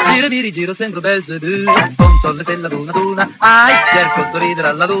 giro mi rigiro, sembro Belzebù, con solletella luna, ai, cerco di ridere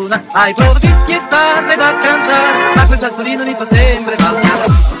alla luna, ai, provo di schiettare da cantare, ma quel calcolino mi fa sempre male.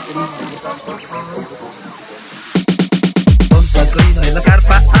 Un calcolino nella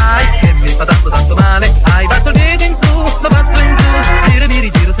carpa, ai, che mi fa tanto tanto male, ai, batto il piede in su, lo batto in giù, giro mi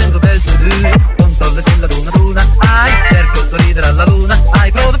rigiro, sembro Belzebù, con solletella luna, ai, cerco di ridere alla luna,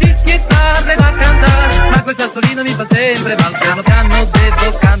 ai, provo di schiettare da cantare, ma quel sassolino mi fa sempre mal, piano piano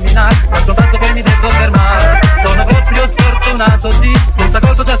devo camminare, quando passo poi mi devo fermare, sono proprio sfortunato, sì, senza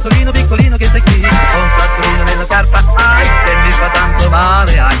colpo sassolino piccolino che sei qui, un sassolino nella carpa, ai, che mi fa tanto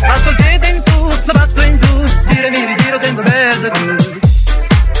male, ai, passo il piede in su, lo batto in giù, giro e mi rigiro, sembro Belzebù.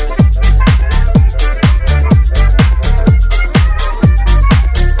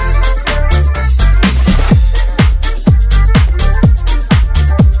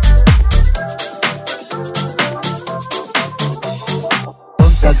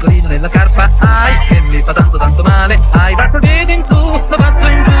 Calcolino nella carpa, ai, che mi fa tanto tanto male, ai, batto il piede in su, lo batto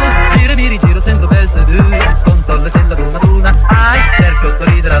in giù, giro e mi rigiro, sembro Belzebù, con solletella luna, ai, cerco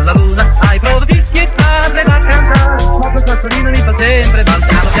di ridere alla luna, ai, provo di schiettare da cantare, ma quel calcolino mi fa sempre mal,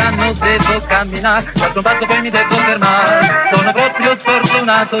 piano piano devo camminare, qualche un passo poi mi devo fermare, sono proprio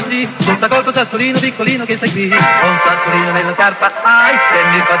sfortunato, sì, senza colpo sassolino piccolino che sei qui, un sassolino nella carpa, ai,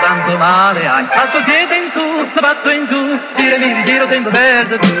 che mi fa tanto male, ai, batto il piede in su, lo batto in giù, giro e mi rigiro, sembro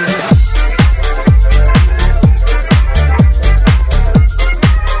Belzebù.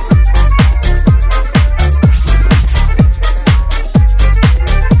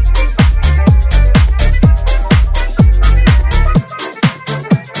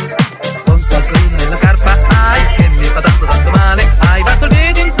 Un calcolino nella carpa, ai, che mi fa tanto tanto male, ai, batto il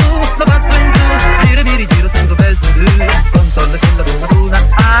piede in su, lo batto in giù, giro e mi rigiro, sembro Belzebù, con solletella luna,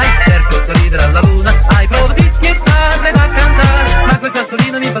 ai, cerco di ridere alla luna, ai, provo di schiettare da cantare, ma quel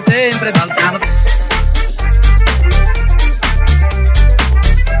sassolino mi fa sempre mal, piano.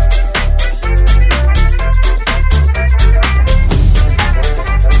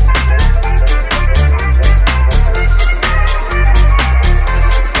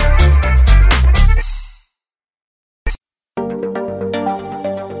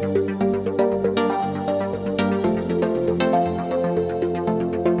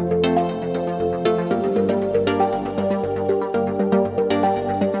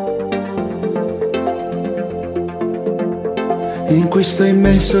 In questo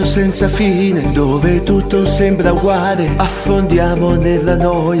immenso senza fine, dove tutto sembra uguale, affondiamo nella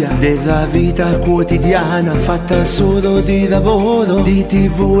noia della vita quotidiana, fatta solo di lavoro, di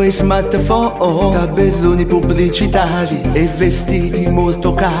TV e smartphone, tabelloni pubblicitari e vestiti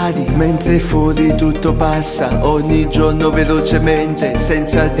molto cari, mentre fuori tutto passa ogni giorno velocemente,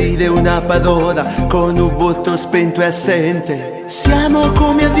 senza dire una parola, con un volto spento e assente. Siamo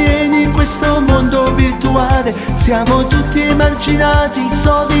come avviene in questo mondo virtuale siamo tutti emarginati,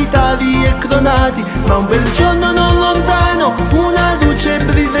 solitari e cronati, ma un bel giorno non lontano una luce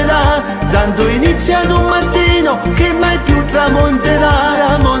brillerà, dando inizio ad un mattino che mai più tramonterà,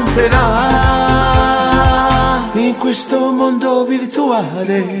 tramonterà in questo mondo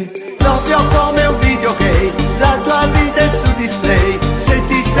virtuale. Proprio come un videogame, la tua vita è su display. Se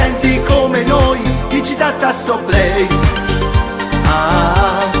ti senti come noi, dici da tasto play.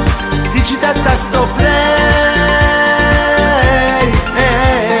 Ah, dici da tasto play.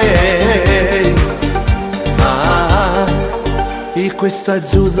 In questo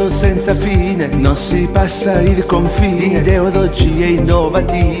azzurro senza fine non si passa il confine, ideologie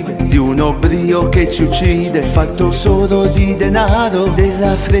innovative di un oblio che ci uccide, fatto solo di denaro,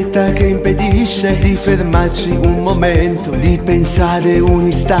 della fretta che impedisce di fermarci un momento, di pensare un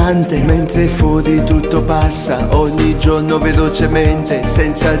istante, mentre fuori tutto passa ogni giorno velocemente,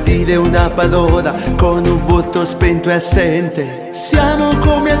 senza dire una parola, con un vuoto spento e assente. Siamo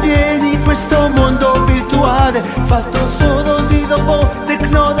come alieni in questo mondo virtuale, fatto solo di robot,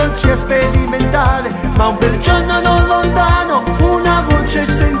 tecnologia sperimentale, ma un bel giorno non lontano una voce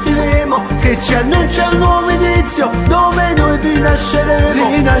sentiremo che ci annuncia un nuovo inizio dove noi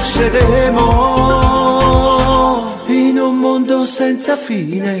rinasceremo in un mondo senza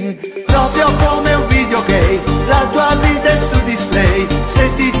fine. Proprio come un videogame, la tua vita è su display. Se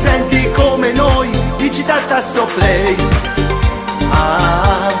ti senti come noi, dici da tasto play.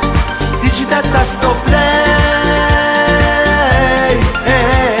 Ah, dici da tasto play.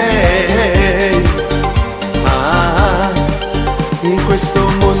 Ah, in questo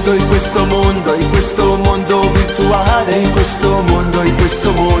mondo, in questo mondo, in questo mondo virtuale, in questo mondo, in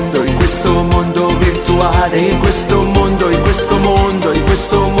questo mondo, in questo mondo virtuale, in questo mondo, in questo mondo, in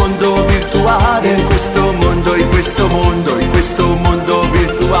questo mondo virtuale, in questo mondo, in questo mondo, in questo mondo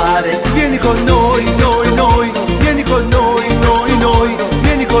virtuale. Vieni con noi, noi, vieni con noi, noi,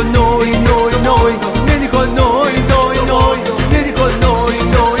 vieni con noi, noi, vieni con noi, noi, vieni con noi,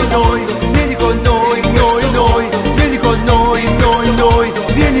 noi, vieni con noi, noi, vieni con noi, noi,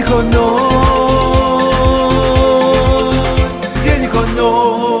 vieni con noi, vieni con noi.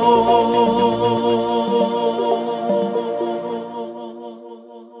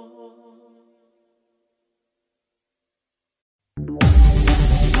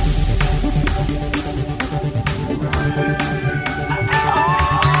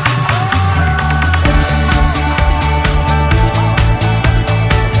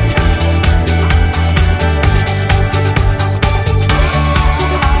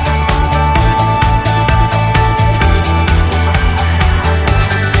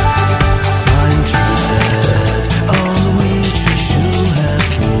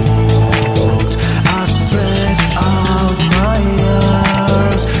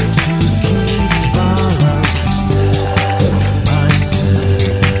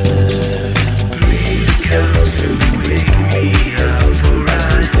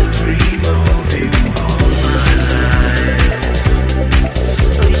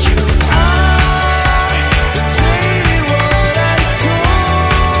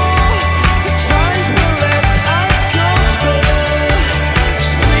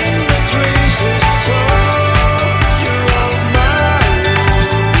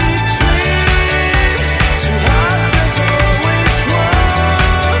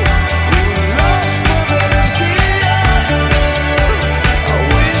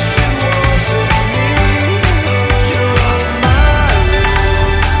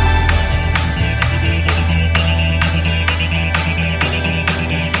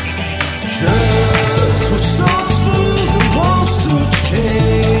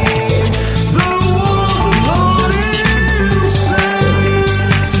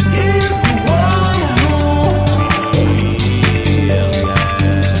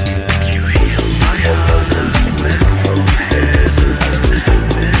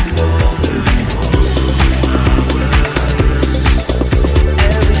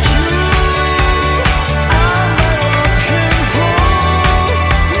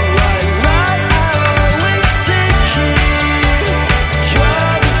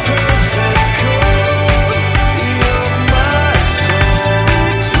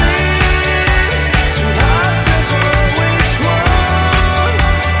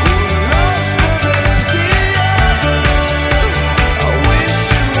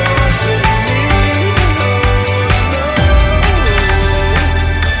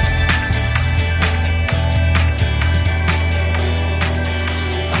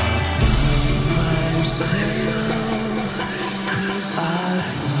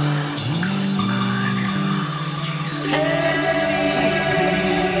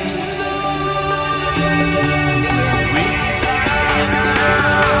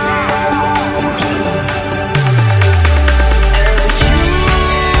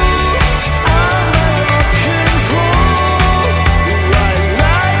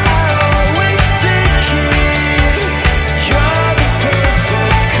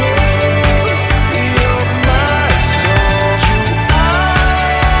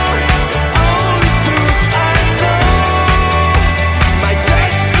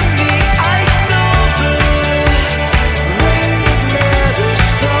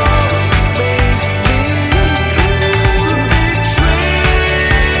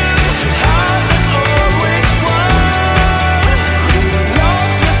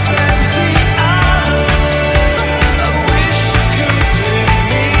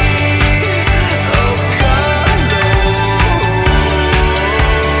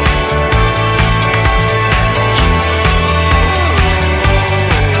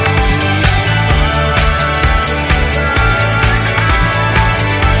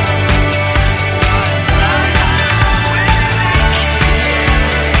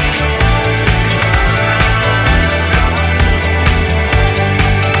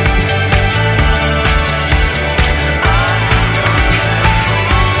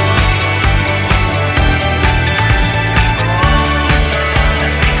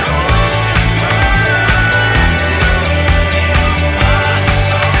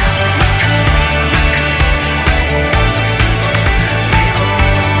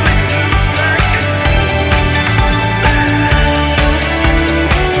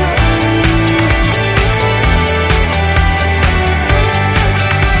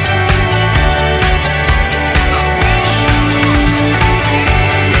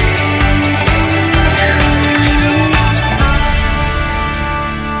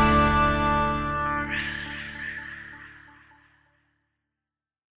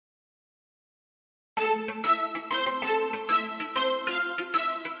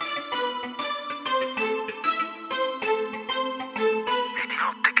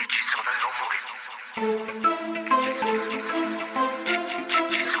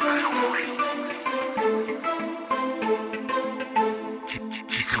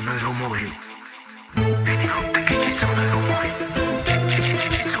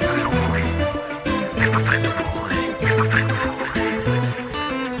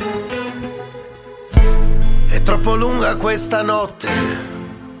 troppo lunga questa notte,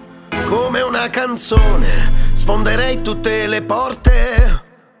 come una canzone, sfonderei tutte le porte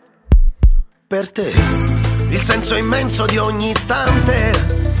per te. Il senso immenso di ogni istante,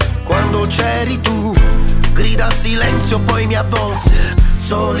 quando c'eri tu, grida silenzio poi mi avvolse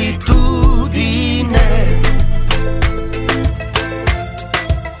solitudine.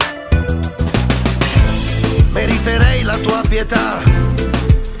 Meriterei la tua pietà,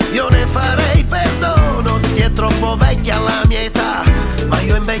 io ne farei perdono, si è troppo vecchia la mia età, ma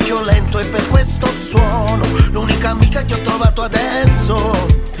io invecchio lento e per questo suono. L'unica amica che ho trovato adesso,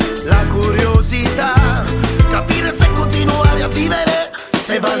 la curiosità, capire se continuare a vivere,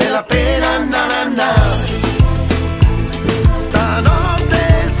 se vale la pena, na na na.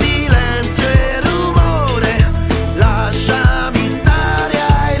 Stanotte il silenzio e il rumore, lasciami stare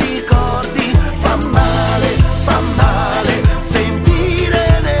ai ricordi, fa male,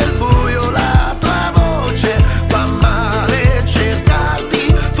 sentire nel buio la tua voce, fa male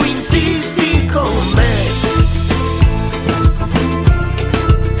cercarti, tu insisti con me.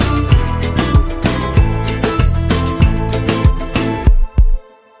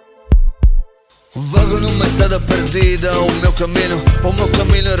 Vago in una strada perdida, un mio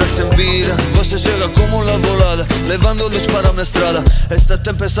cammino resta in vita. Você chega come una volata, levando luz para minha estrada. Esta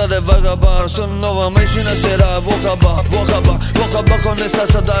tempestade vai acabar, sono novamente na será. Vou acabar com essa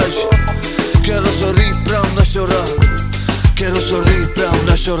saudade. Quero sorrir pra não chorar, quero sorrir pra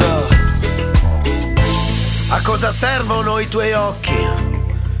não chorar. A cosa servono i tuoi occhi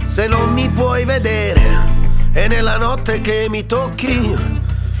se non mi puoi vedere? E nella notte che mi tocchi,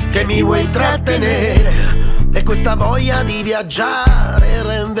 che mi vuoi intrattenere, e questa voglia di viaggiare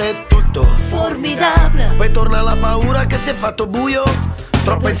rende tutto formidabile. Poi torna la paura che si è fatto buio,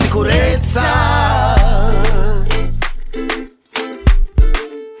 troppa insicurezza.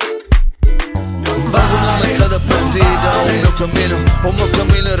 Vago in una strada perdita, un mio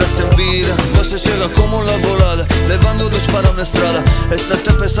cammino resta in vita. Você chega come una volata, levando luz para minha estrada. Esta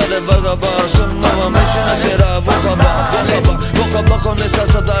tempestade vai acabar, sono novamente na será. Vou acabar com essa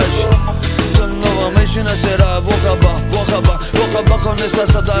saudade. Sono novamente na será. Vou acabar con essa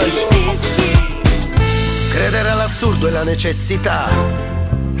saudade. Credere all'assurdo e la necessità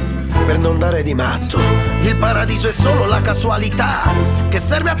per non dare di matto. Il paradiso è solo la casualità che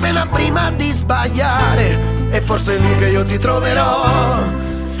serve appena prima di sbagliare. E forse è lì che io ti troverò,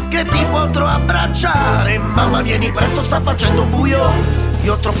 che ti potrò abbracciare. Mamma vieni presto, sta facendo buio,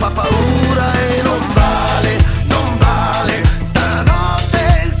 io ho troppa paura e non vale.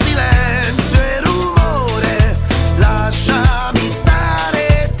 Stanotte il silenzio e il rumore, lasciami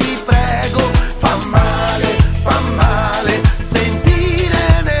stare, ti prego. Fa male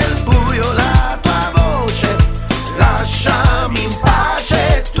sentire nel buio la tua voce, lasciami in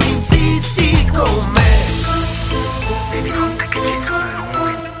pace, tu insisti con me.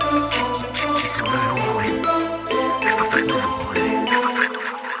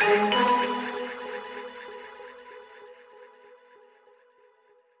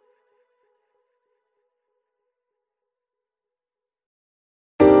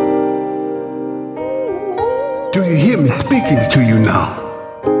 Do you hear me speaking to you now?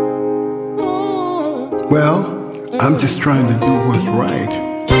 Well, I'm just trying to do what's right.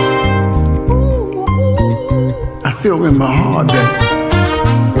 I feel in my heart that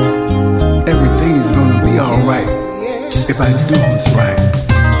everything's gonna be alright if I do what's right.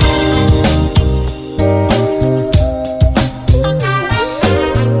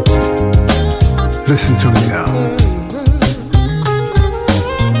 Listen to me now.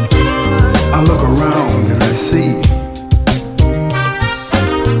 I look around and I see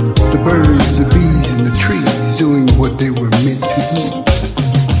the birds, the bees, and the trees doing what they were meant to do.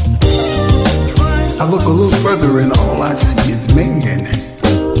 I look a little further and all I see is man.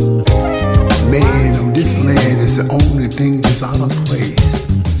 Man on this land is the only thing that's out of place.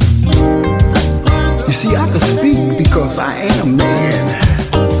 You see, I can speak because I am man,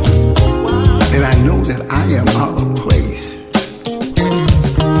 and I know that I am out of place.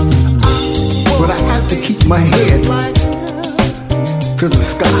 But I have to keep my head to the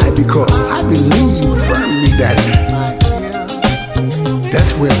sky because I believe firmly that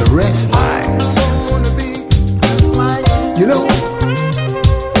that's where the rest lies. You know,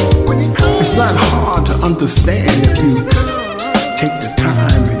 it's not hard to understand if you take the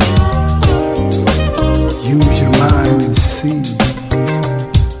time and use your mind and see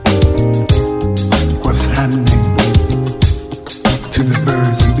what's happening to the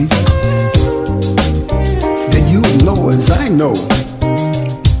birds and bees. Then you know, as I know,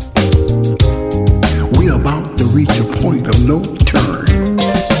 we're about to reach a point of no turn.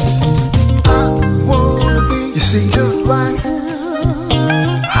 You see,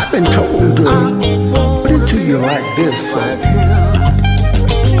 you like this, so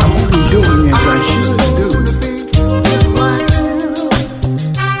I'm only doing as I should do.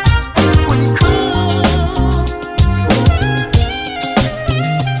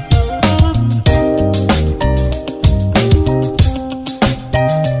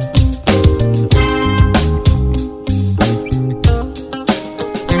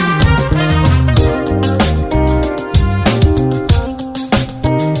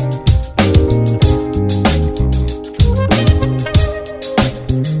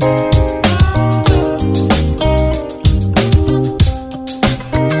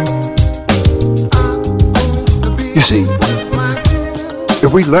 You see,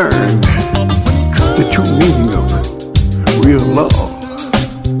 if we learn the true meaning of real love,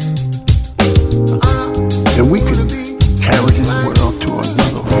 then we can carry this world to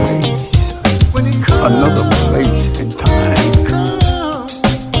another phase, another place in time.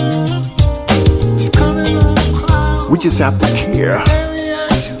 We just have to care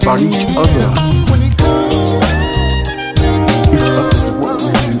about each other's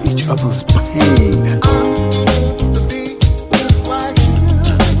worries and each other's pain.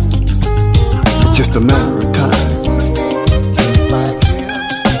 Just a matter of time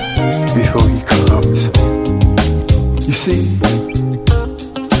before he comes. You see,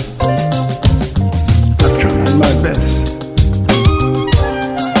 I'm trying my best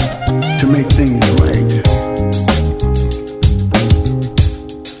to make things right.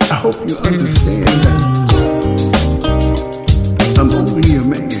 I hope you understand that I'm only a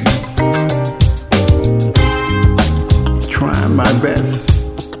man trying my best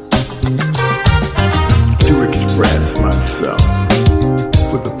to express myself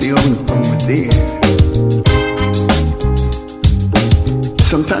with a feeling from within.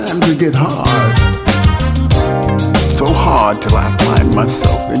 Sometimes it get hard, so hard till I find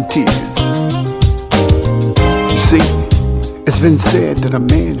myself in tears. You see, it's been said that a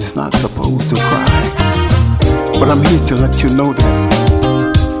man is not supposed to cry, but I'm here to let you know that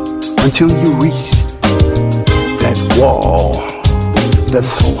until you reach that wall that's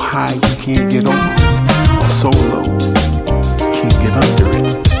so high you can't get over, so low, can't get under it.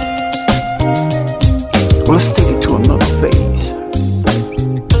 Well, let's take it to another phase.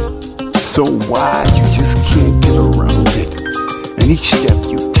 So wide you just can't get around it, and each step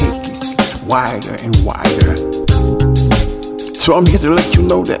you take is wider and wider. So I'm here to let you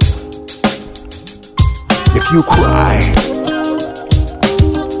know that if you cry,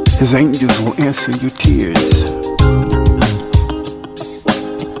 his angels will answer your tears.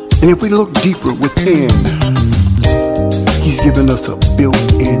 And if we look deeper within, he's given us a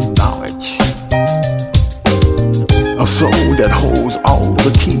built-in knowledge, a soul that holds all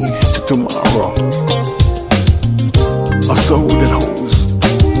the keys to tomorrow, a soul that holds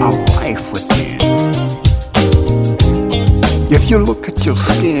our life within. If you look at your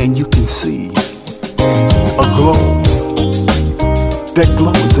skin, you can see a glow. That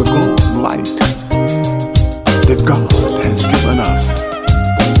glow is a glow of light that God has given us.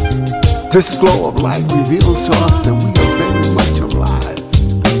 This glow of light reveals to us that we are very much alive.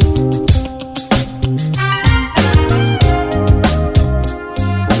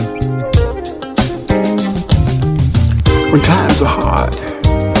 When times are hard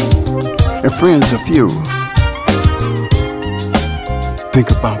and friends are few,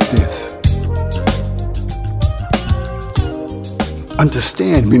 think about this.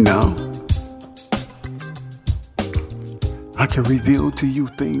 Understand me now. I can reveal to you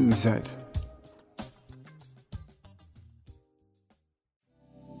things that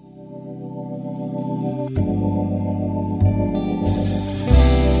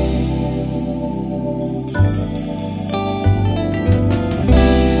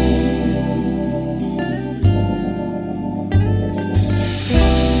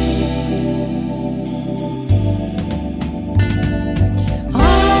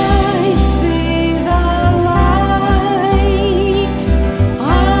I see the light.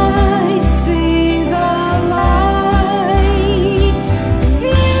 I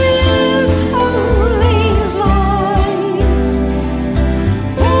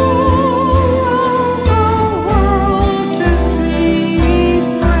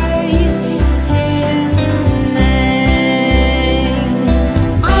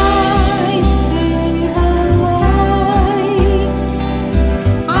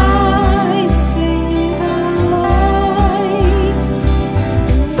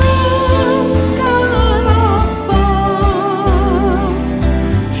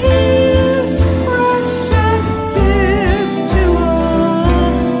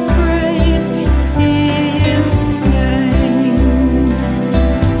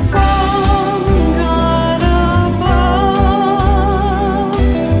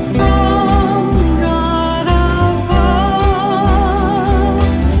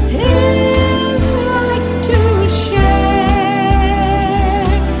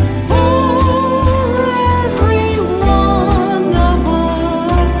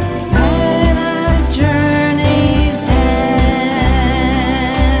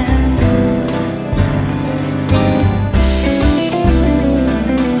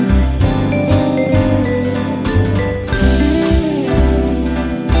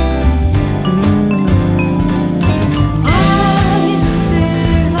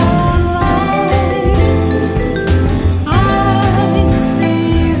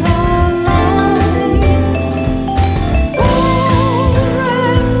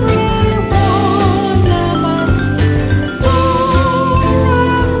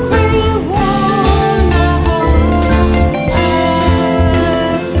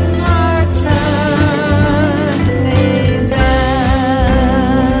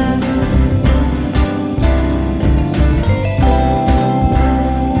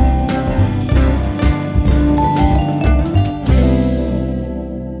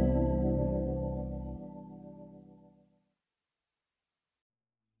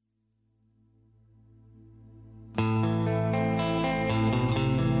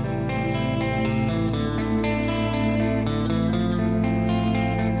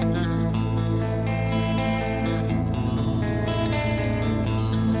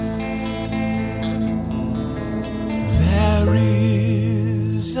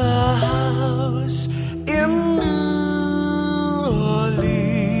stars in New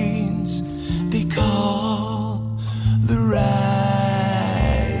Orleans. They call the rising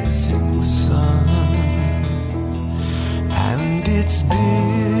sun, and it's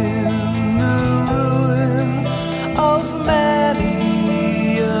been the ruin of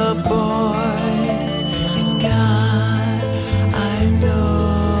many a boy. And God, I know.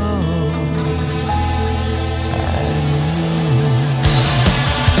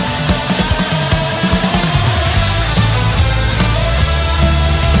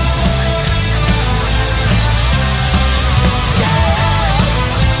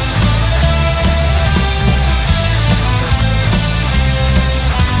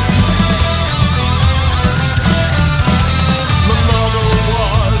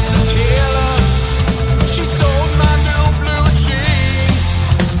 She sold my new blue jeans.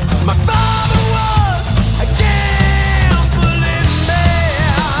 My father was a gambling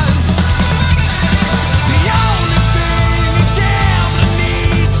man. The only thing a gambler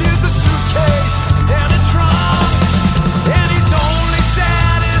needs is a suitcase and a trunk, and he's only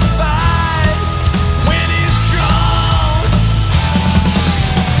satisfied when he's drunk.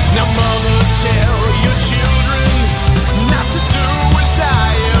 Now, mother, tell your children not to do as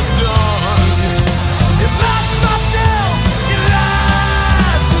I have done. Lost myself in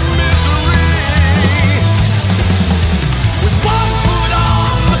lies and misery, with one foot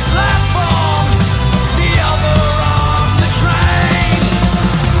on the platform, the other on the train,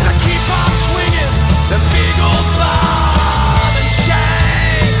 and I keep on swinging the big old ball and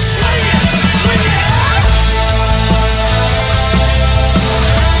chain. Swing it, swing it.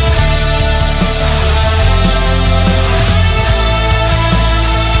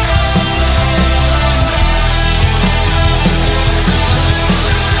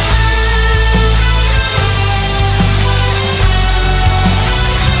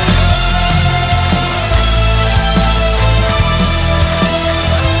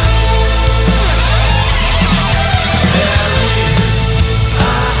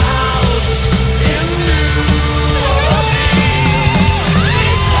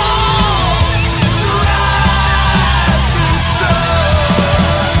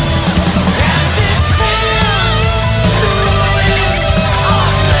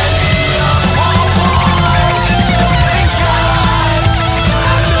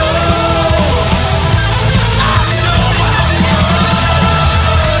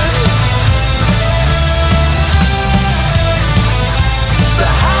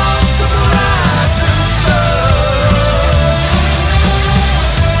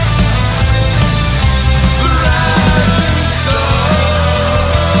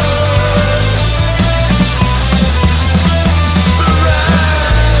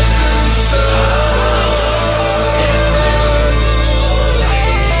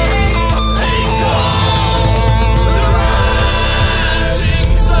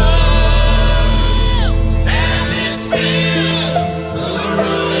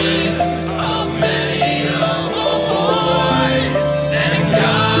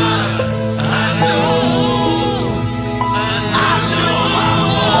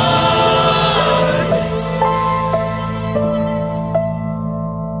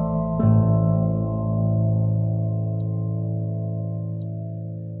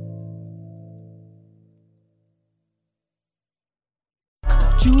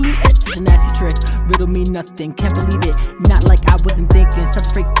 Juliet, such a nasty trick, riddle me nothing, can't believe it, not like I wasn't thinking. Such a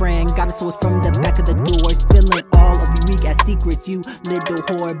fake friend, got a source from the back of the door, spilling all of your weak ass secrets, you little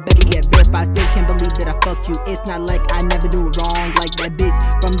whore. Better yet, verify, still can't believe that I fucked you. It's not like I never do wrong, like that bitch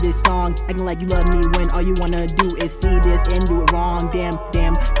from this song, acting like you love me when all you wanna do is see this and do it wrong. Damn,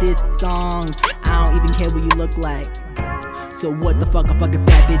 this song, I don't even care what you look like. So what the fuck, a fucking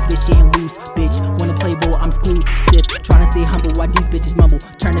fat bitch she ain't loose, bitch. Wanna play ball, I'm exclusive. Tryna stay humble while these bitches mumble.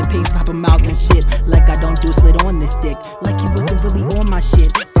 Turning page, popping mouths and shit. Like I don't do slit on this dick. Like he wasn't really on my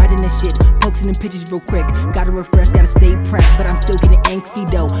shit. Writing this shit, posting them pictures real quick. Gotta refresh, gotta stay prepped, but I'm still getting angsty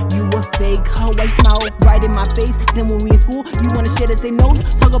though. You a fake hoe, I smile right in my face. Then when we in school, you wanna share the same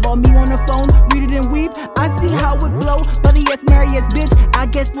notes. Talk about me on the phone, read it and weep. I see how it flow, but yes, marry yes, bitch. I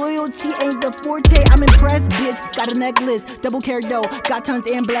guess loyalty ain't the forte. I'm impressed, bitch. Got a necklace, double carat dough. Got tons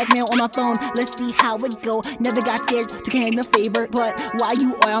and blackmail on my phone. Let's see how it go. Never got scared to claim a favor, but why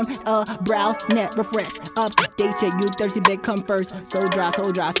you on browse, net, refresh, update check. You thirsty, beg come first. So dry,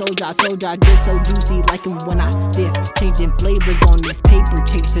 so dry, so dry, so dry. Just so juicy, like him when I stiff. Changing flavors on these paper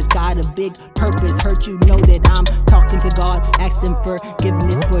chasers. Got a big purpose. Hurt you know that I'm talking to God, asking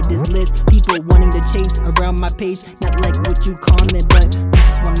forgiveness for this list. People wanting to chase around my page, not like what you comment, but you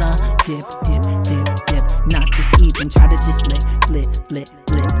just wanna dip, dip, dip, dip. Not just even try to just flip this.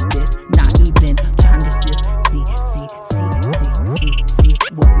 Not even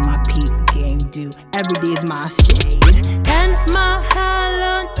every day is my shade. And my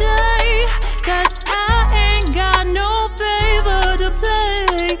holiday, 'cause I ain't got no favor to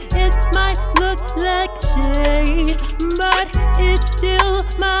play. It might look like shade, but it's still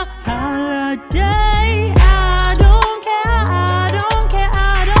my holiday. I don't care, I don't care,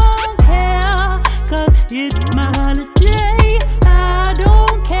 I don't care, 'cause it's my holiday. I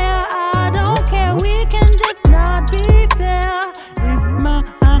don't care, we can just not be fair. It's my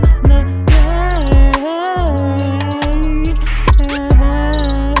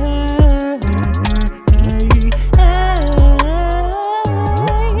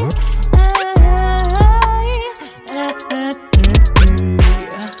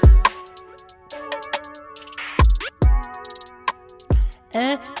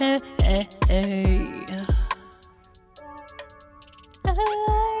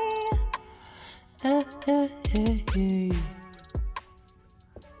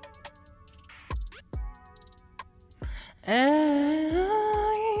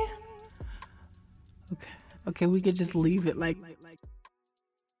Okay, we could just leave it like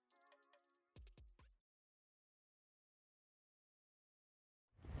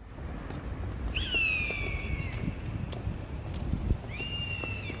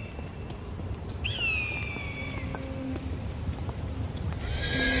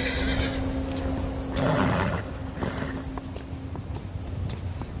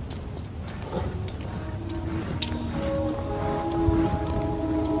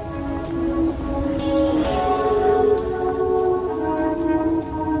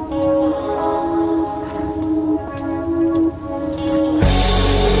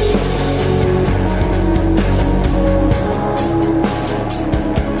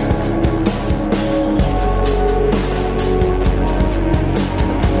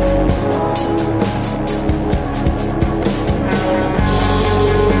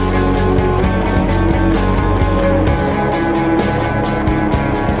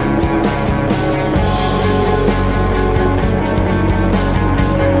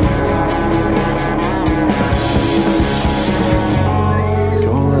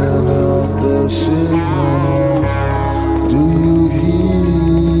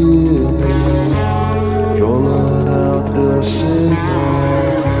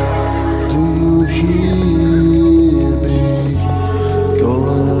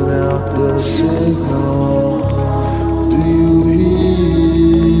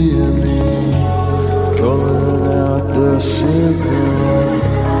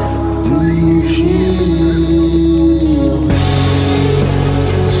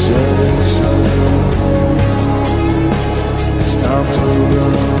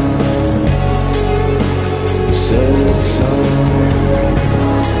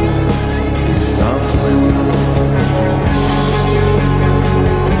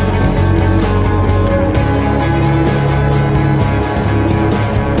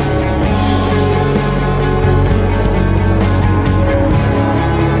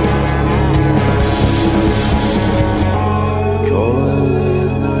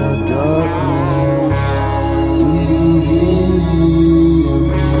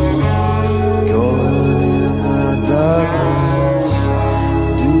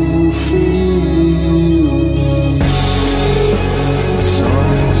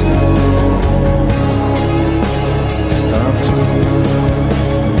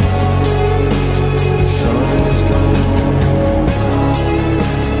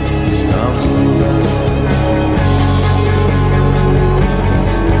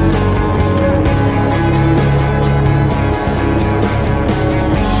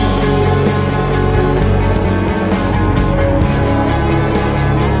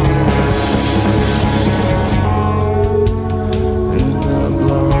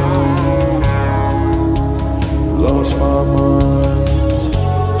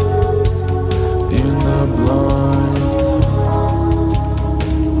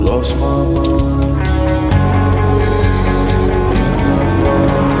Lost my mind.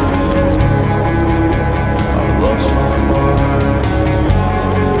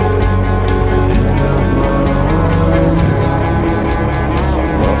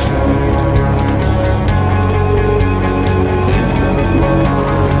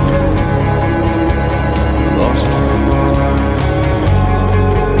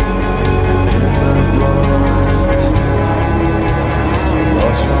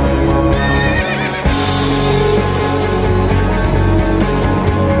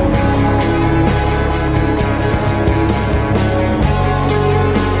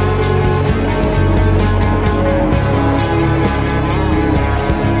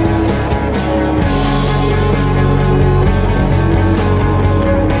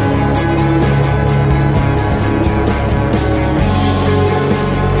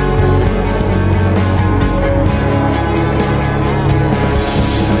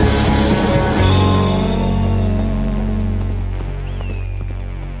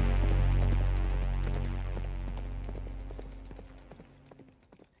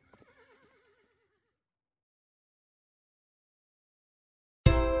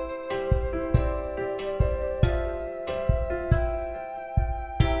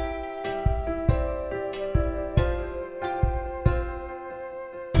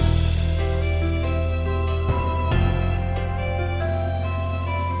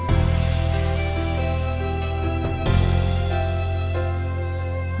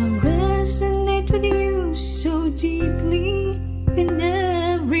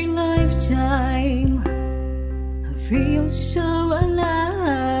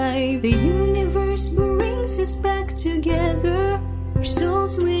 us back together. Our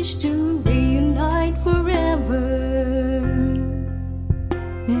souls wish to reunite forever.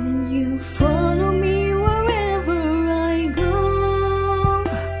 And you follow me wherever I go.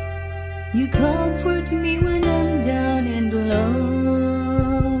 You comfort me when I'm down and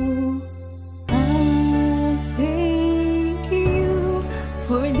low. I thank you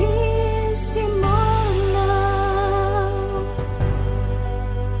for this immortal love.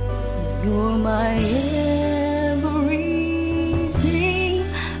 You're my everything,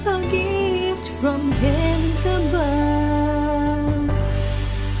 a gift from heavens above.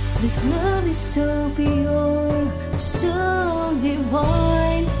 This love is so pure, so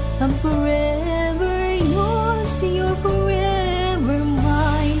divine. I'm forever yours, you're forever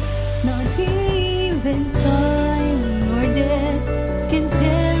mine. Not even time nor death can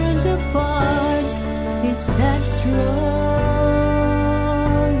tear us apart. It's that strong.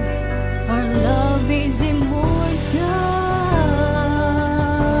 Our love is immortal.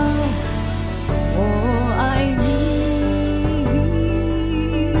 Oh, I need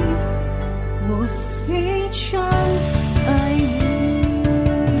affection. I need.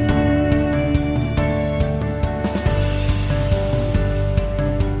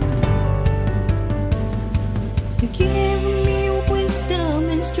 You give me wisdom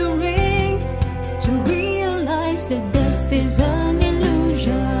and strength to realize that death is an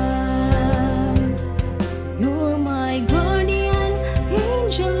illusion. You're my guardian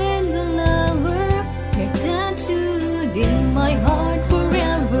angel and lover. You're tattooed in my heart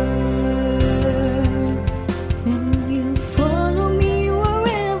forever. And you follow me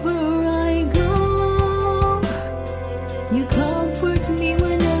wherever I go. You comfort me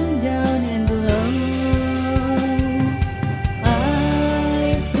when I'm down and low.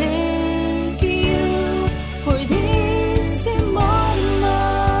 I thank you for this immortal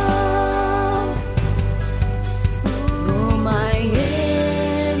love. You're my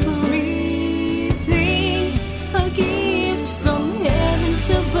everything, a gift from heavens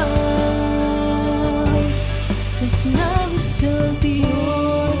above. This love is so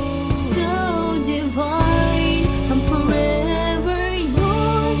pure, so divine. I'm forever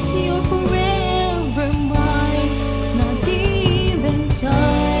yours, you're forever mine. Not even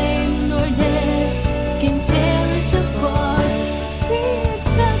time nor death can tear us apart. It's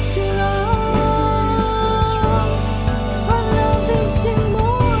that strong. Our love is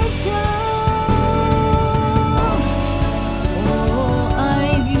immortal. Oh, I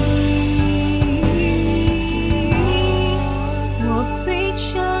need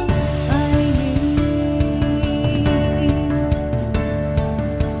affection. I need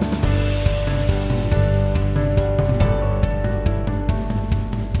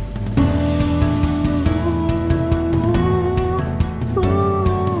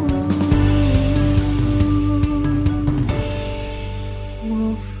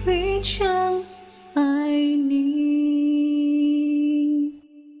affection. I need.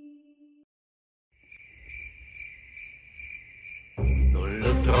 Non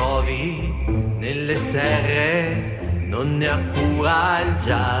lo trovi nelle serre, non ne ha cura il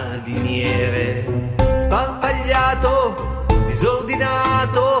giardiniere. Sparpagliato,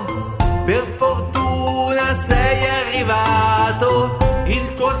 disordinato, per fortuna sei arrivato.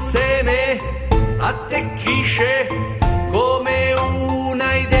 Il tuo seme attecchisce come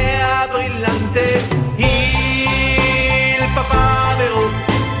una idea brillante. Il papavero,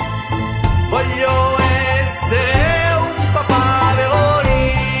 voglio essere un papavero.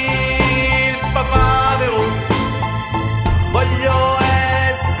 Il papavero, voglio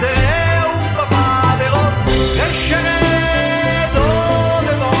essere un papavero. Crescere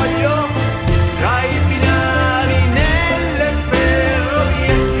dove voglio, tra i binari nelle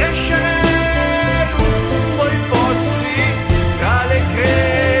ferrovie. Crescere lungo i fossi, tra le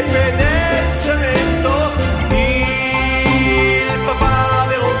crepe del cemento. Il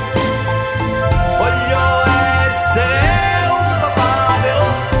papavero, voglio essere un papavero.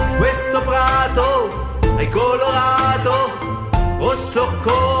 Questo prato hai colorato, rosso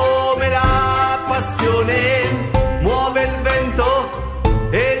come la passione. Muove il vento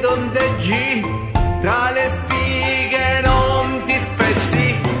ed ondeggi, tra le spighe non ti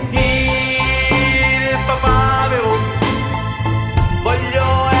spezzi. Il papavero,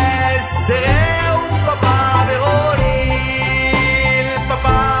 voglio essere un papavero. Il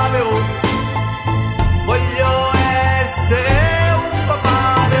papavero, voglio essere un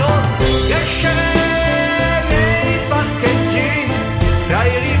papavero. Crescere nei parcheggi, tra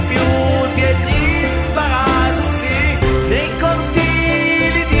i rifiuti e gli imbarazzi.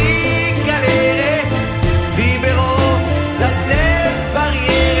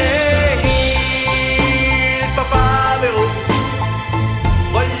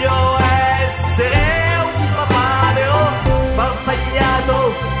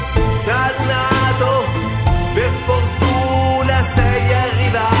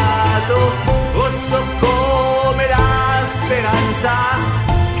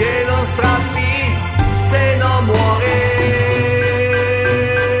 se non muore.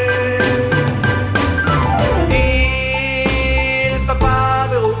 Il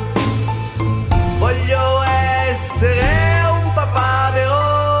papavero, voglio essere un papavero.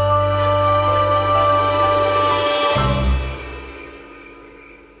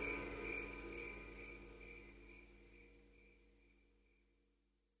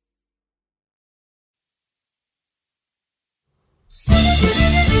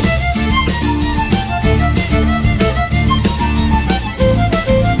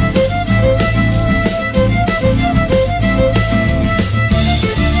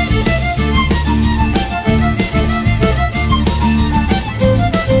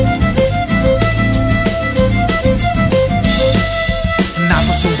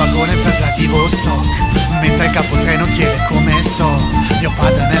 Mentre il capotreno chiede come sto, mio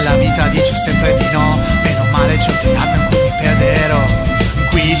padre nella vita dice sempre di no. Meno male c'è un teatro in cui mi perderò.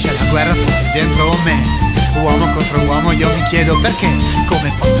 Qui c'è la guerra fuori dentro me, uomo contro uomo. Io mi chiedo perché,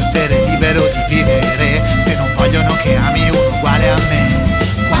 come posso essere libero di vivere se non vogliono che ami uno uguale a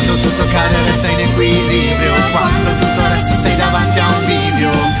me. Quando tutto cade resta in equilibrio, quando tutto resta sei davanti a un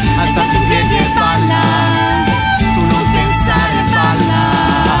bivio. Alzati in piedi e balla, tu non pensare, balla.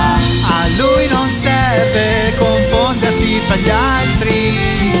 A lui non serve confondersi fra gli altri,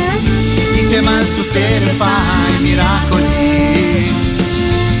 insieme al suo stereo fa i miracoli.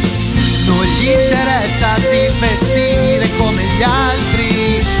 Non gli interessa di vestire come gli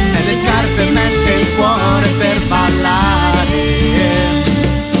altri, nelle scarpe mette il cuore per ballare.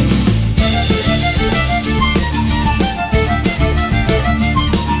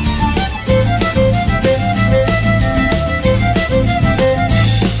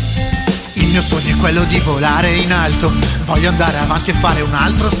 Il mio sogno è quello di volare in alto, voglio andare avanti e fare un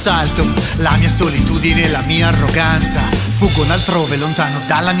altro salto. La mia solitudine e la mia arroganza fuggono altrove, lontano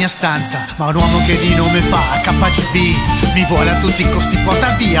dalla mia stanza. Ma un uomo che di nome fa KGB mi vuole a tutti i costi,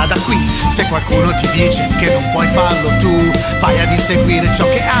 porta via da qui. Se qualcuno ti dice che non puoi farlo tu, vai ad inseguire ciò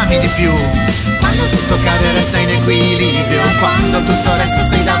che ami di più. Quando tutto cade resta in equilibrio, quando tutto resta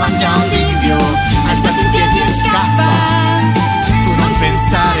sei davanti a un bivio. Alzati in piedi e scappa,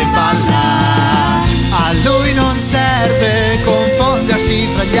 pensare, balla. A lui non serve confondersi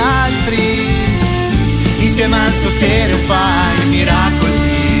fra gli altri, insieme al suo stereo fa i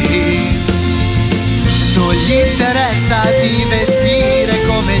miracoli. Non gli interessa di vestire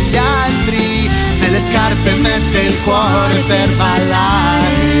come gli altri, nelle scarpe mette il cuore per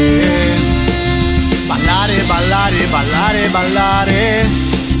ballare. Ballare, ballare, ballare, ballare,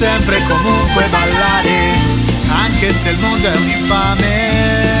 sempre e comunque ballare, anche se il mondo è un infame.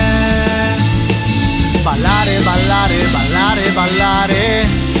 Ballare, ballare, ballare, ballare,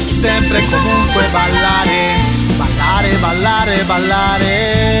 sempre e comunque ballare. Ballare, ballare,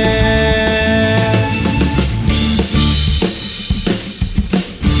 ballare.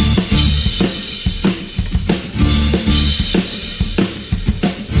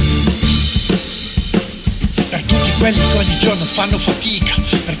 Per tutti quelli che ogni giorno fanno fatica,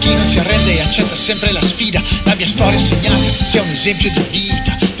 per chi non si arrende e accetta sempre la sfida, la mia storia segnata sia un esempio di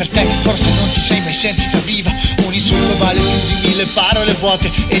vita. Per te che forse non ti sei mai sentita viva, un insulto vale più di 1000 parole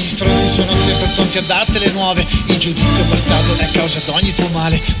vuote, e gli stronzi sono sempre pronti a dartele nuove. Il giudizio bastardo è causa d'ogni tuo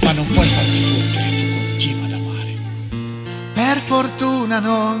male, ma non puoi farti fottere, tu continua ad amare. Per fortuna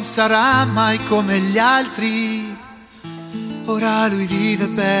non sarà mai come gli altri, ora lui vive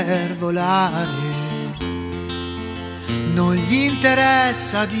per volare. Non gli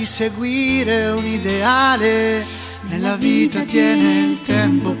interessa di seguire un ideale, nella vita tiene il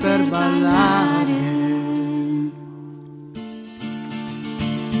tempo per ballare.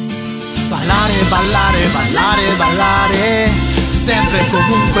 Ballare, ballare, ballare, ballare, sempre e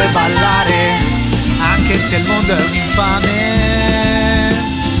comunque ballare, anche se il mondo è un infame.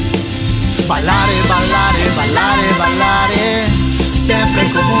 Ballare, ballare, ballare, ballare, sempre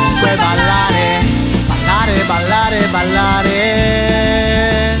e comunque ballare. Ballare, ballare, ballare.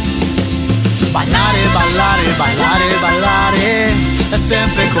 Ballare, ballare, ballare, ballare, è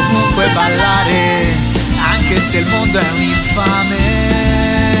sempre e comunque ballare, anche se il mondo è un infame.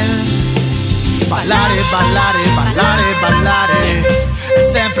 Ballare, ballare, ballare, ballare,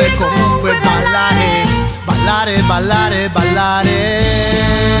 è sempre e comunque ballare. Ballare, ballare, ballare.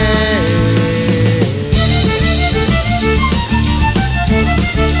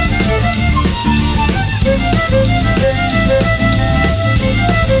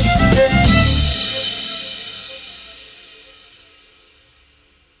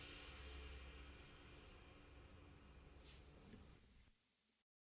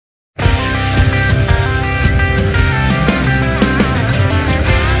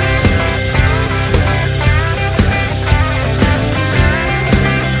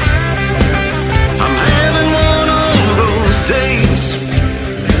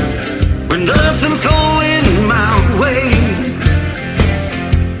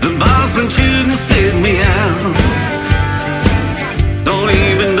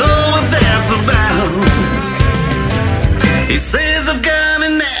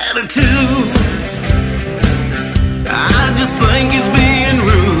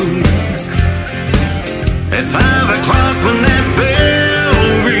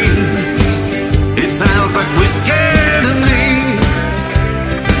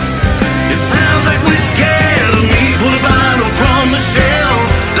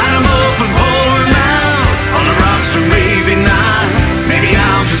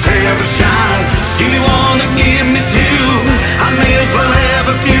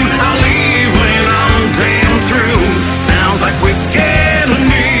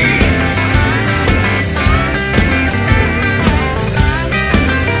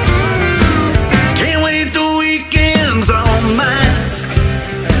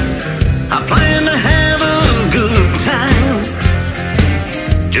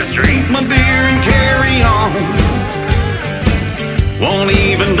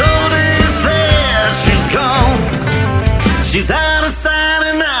 sight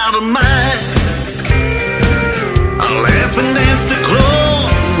and out of mind. I'll laugh and dance to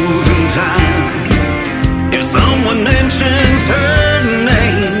closing time. If someone mentions her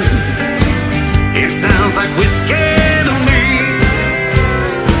name, it sounds like we're scared of me.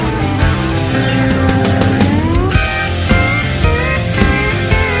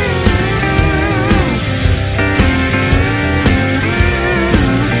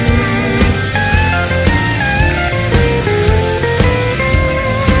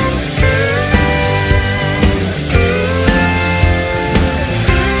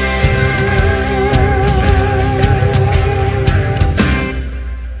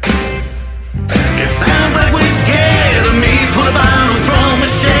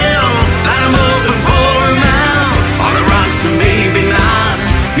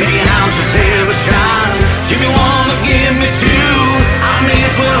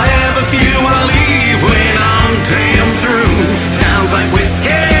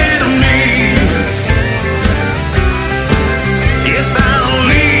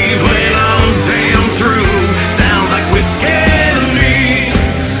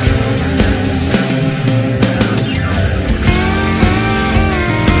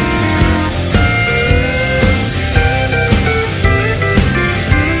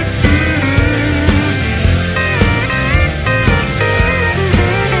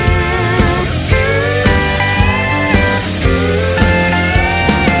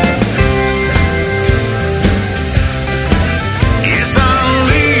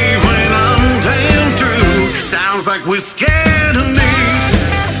 Like we're scared of me.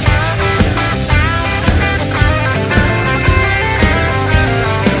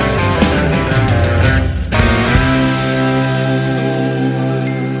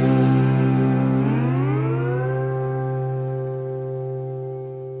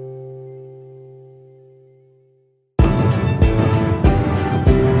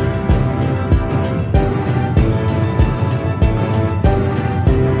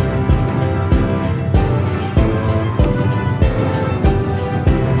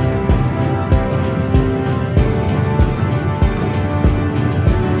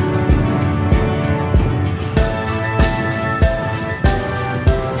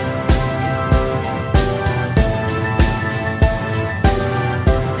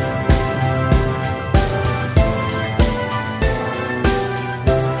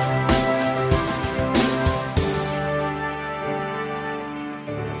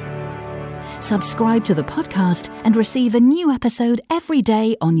 Subscribe to the podcast and receive a new episode every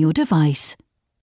day on your device.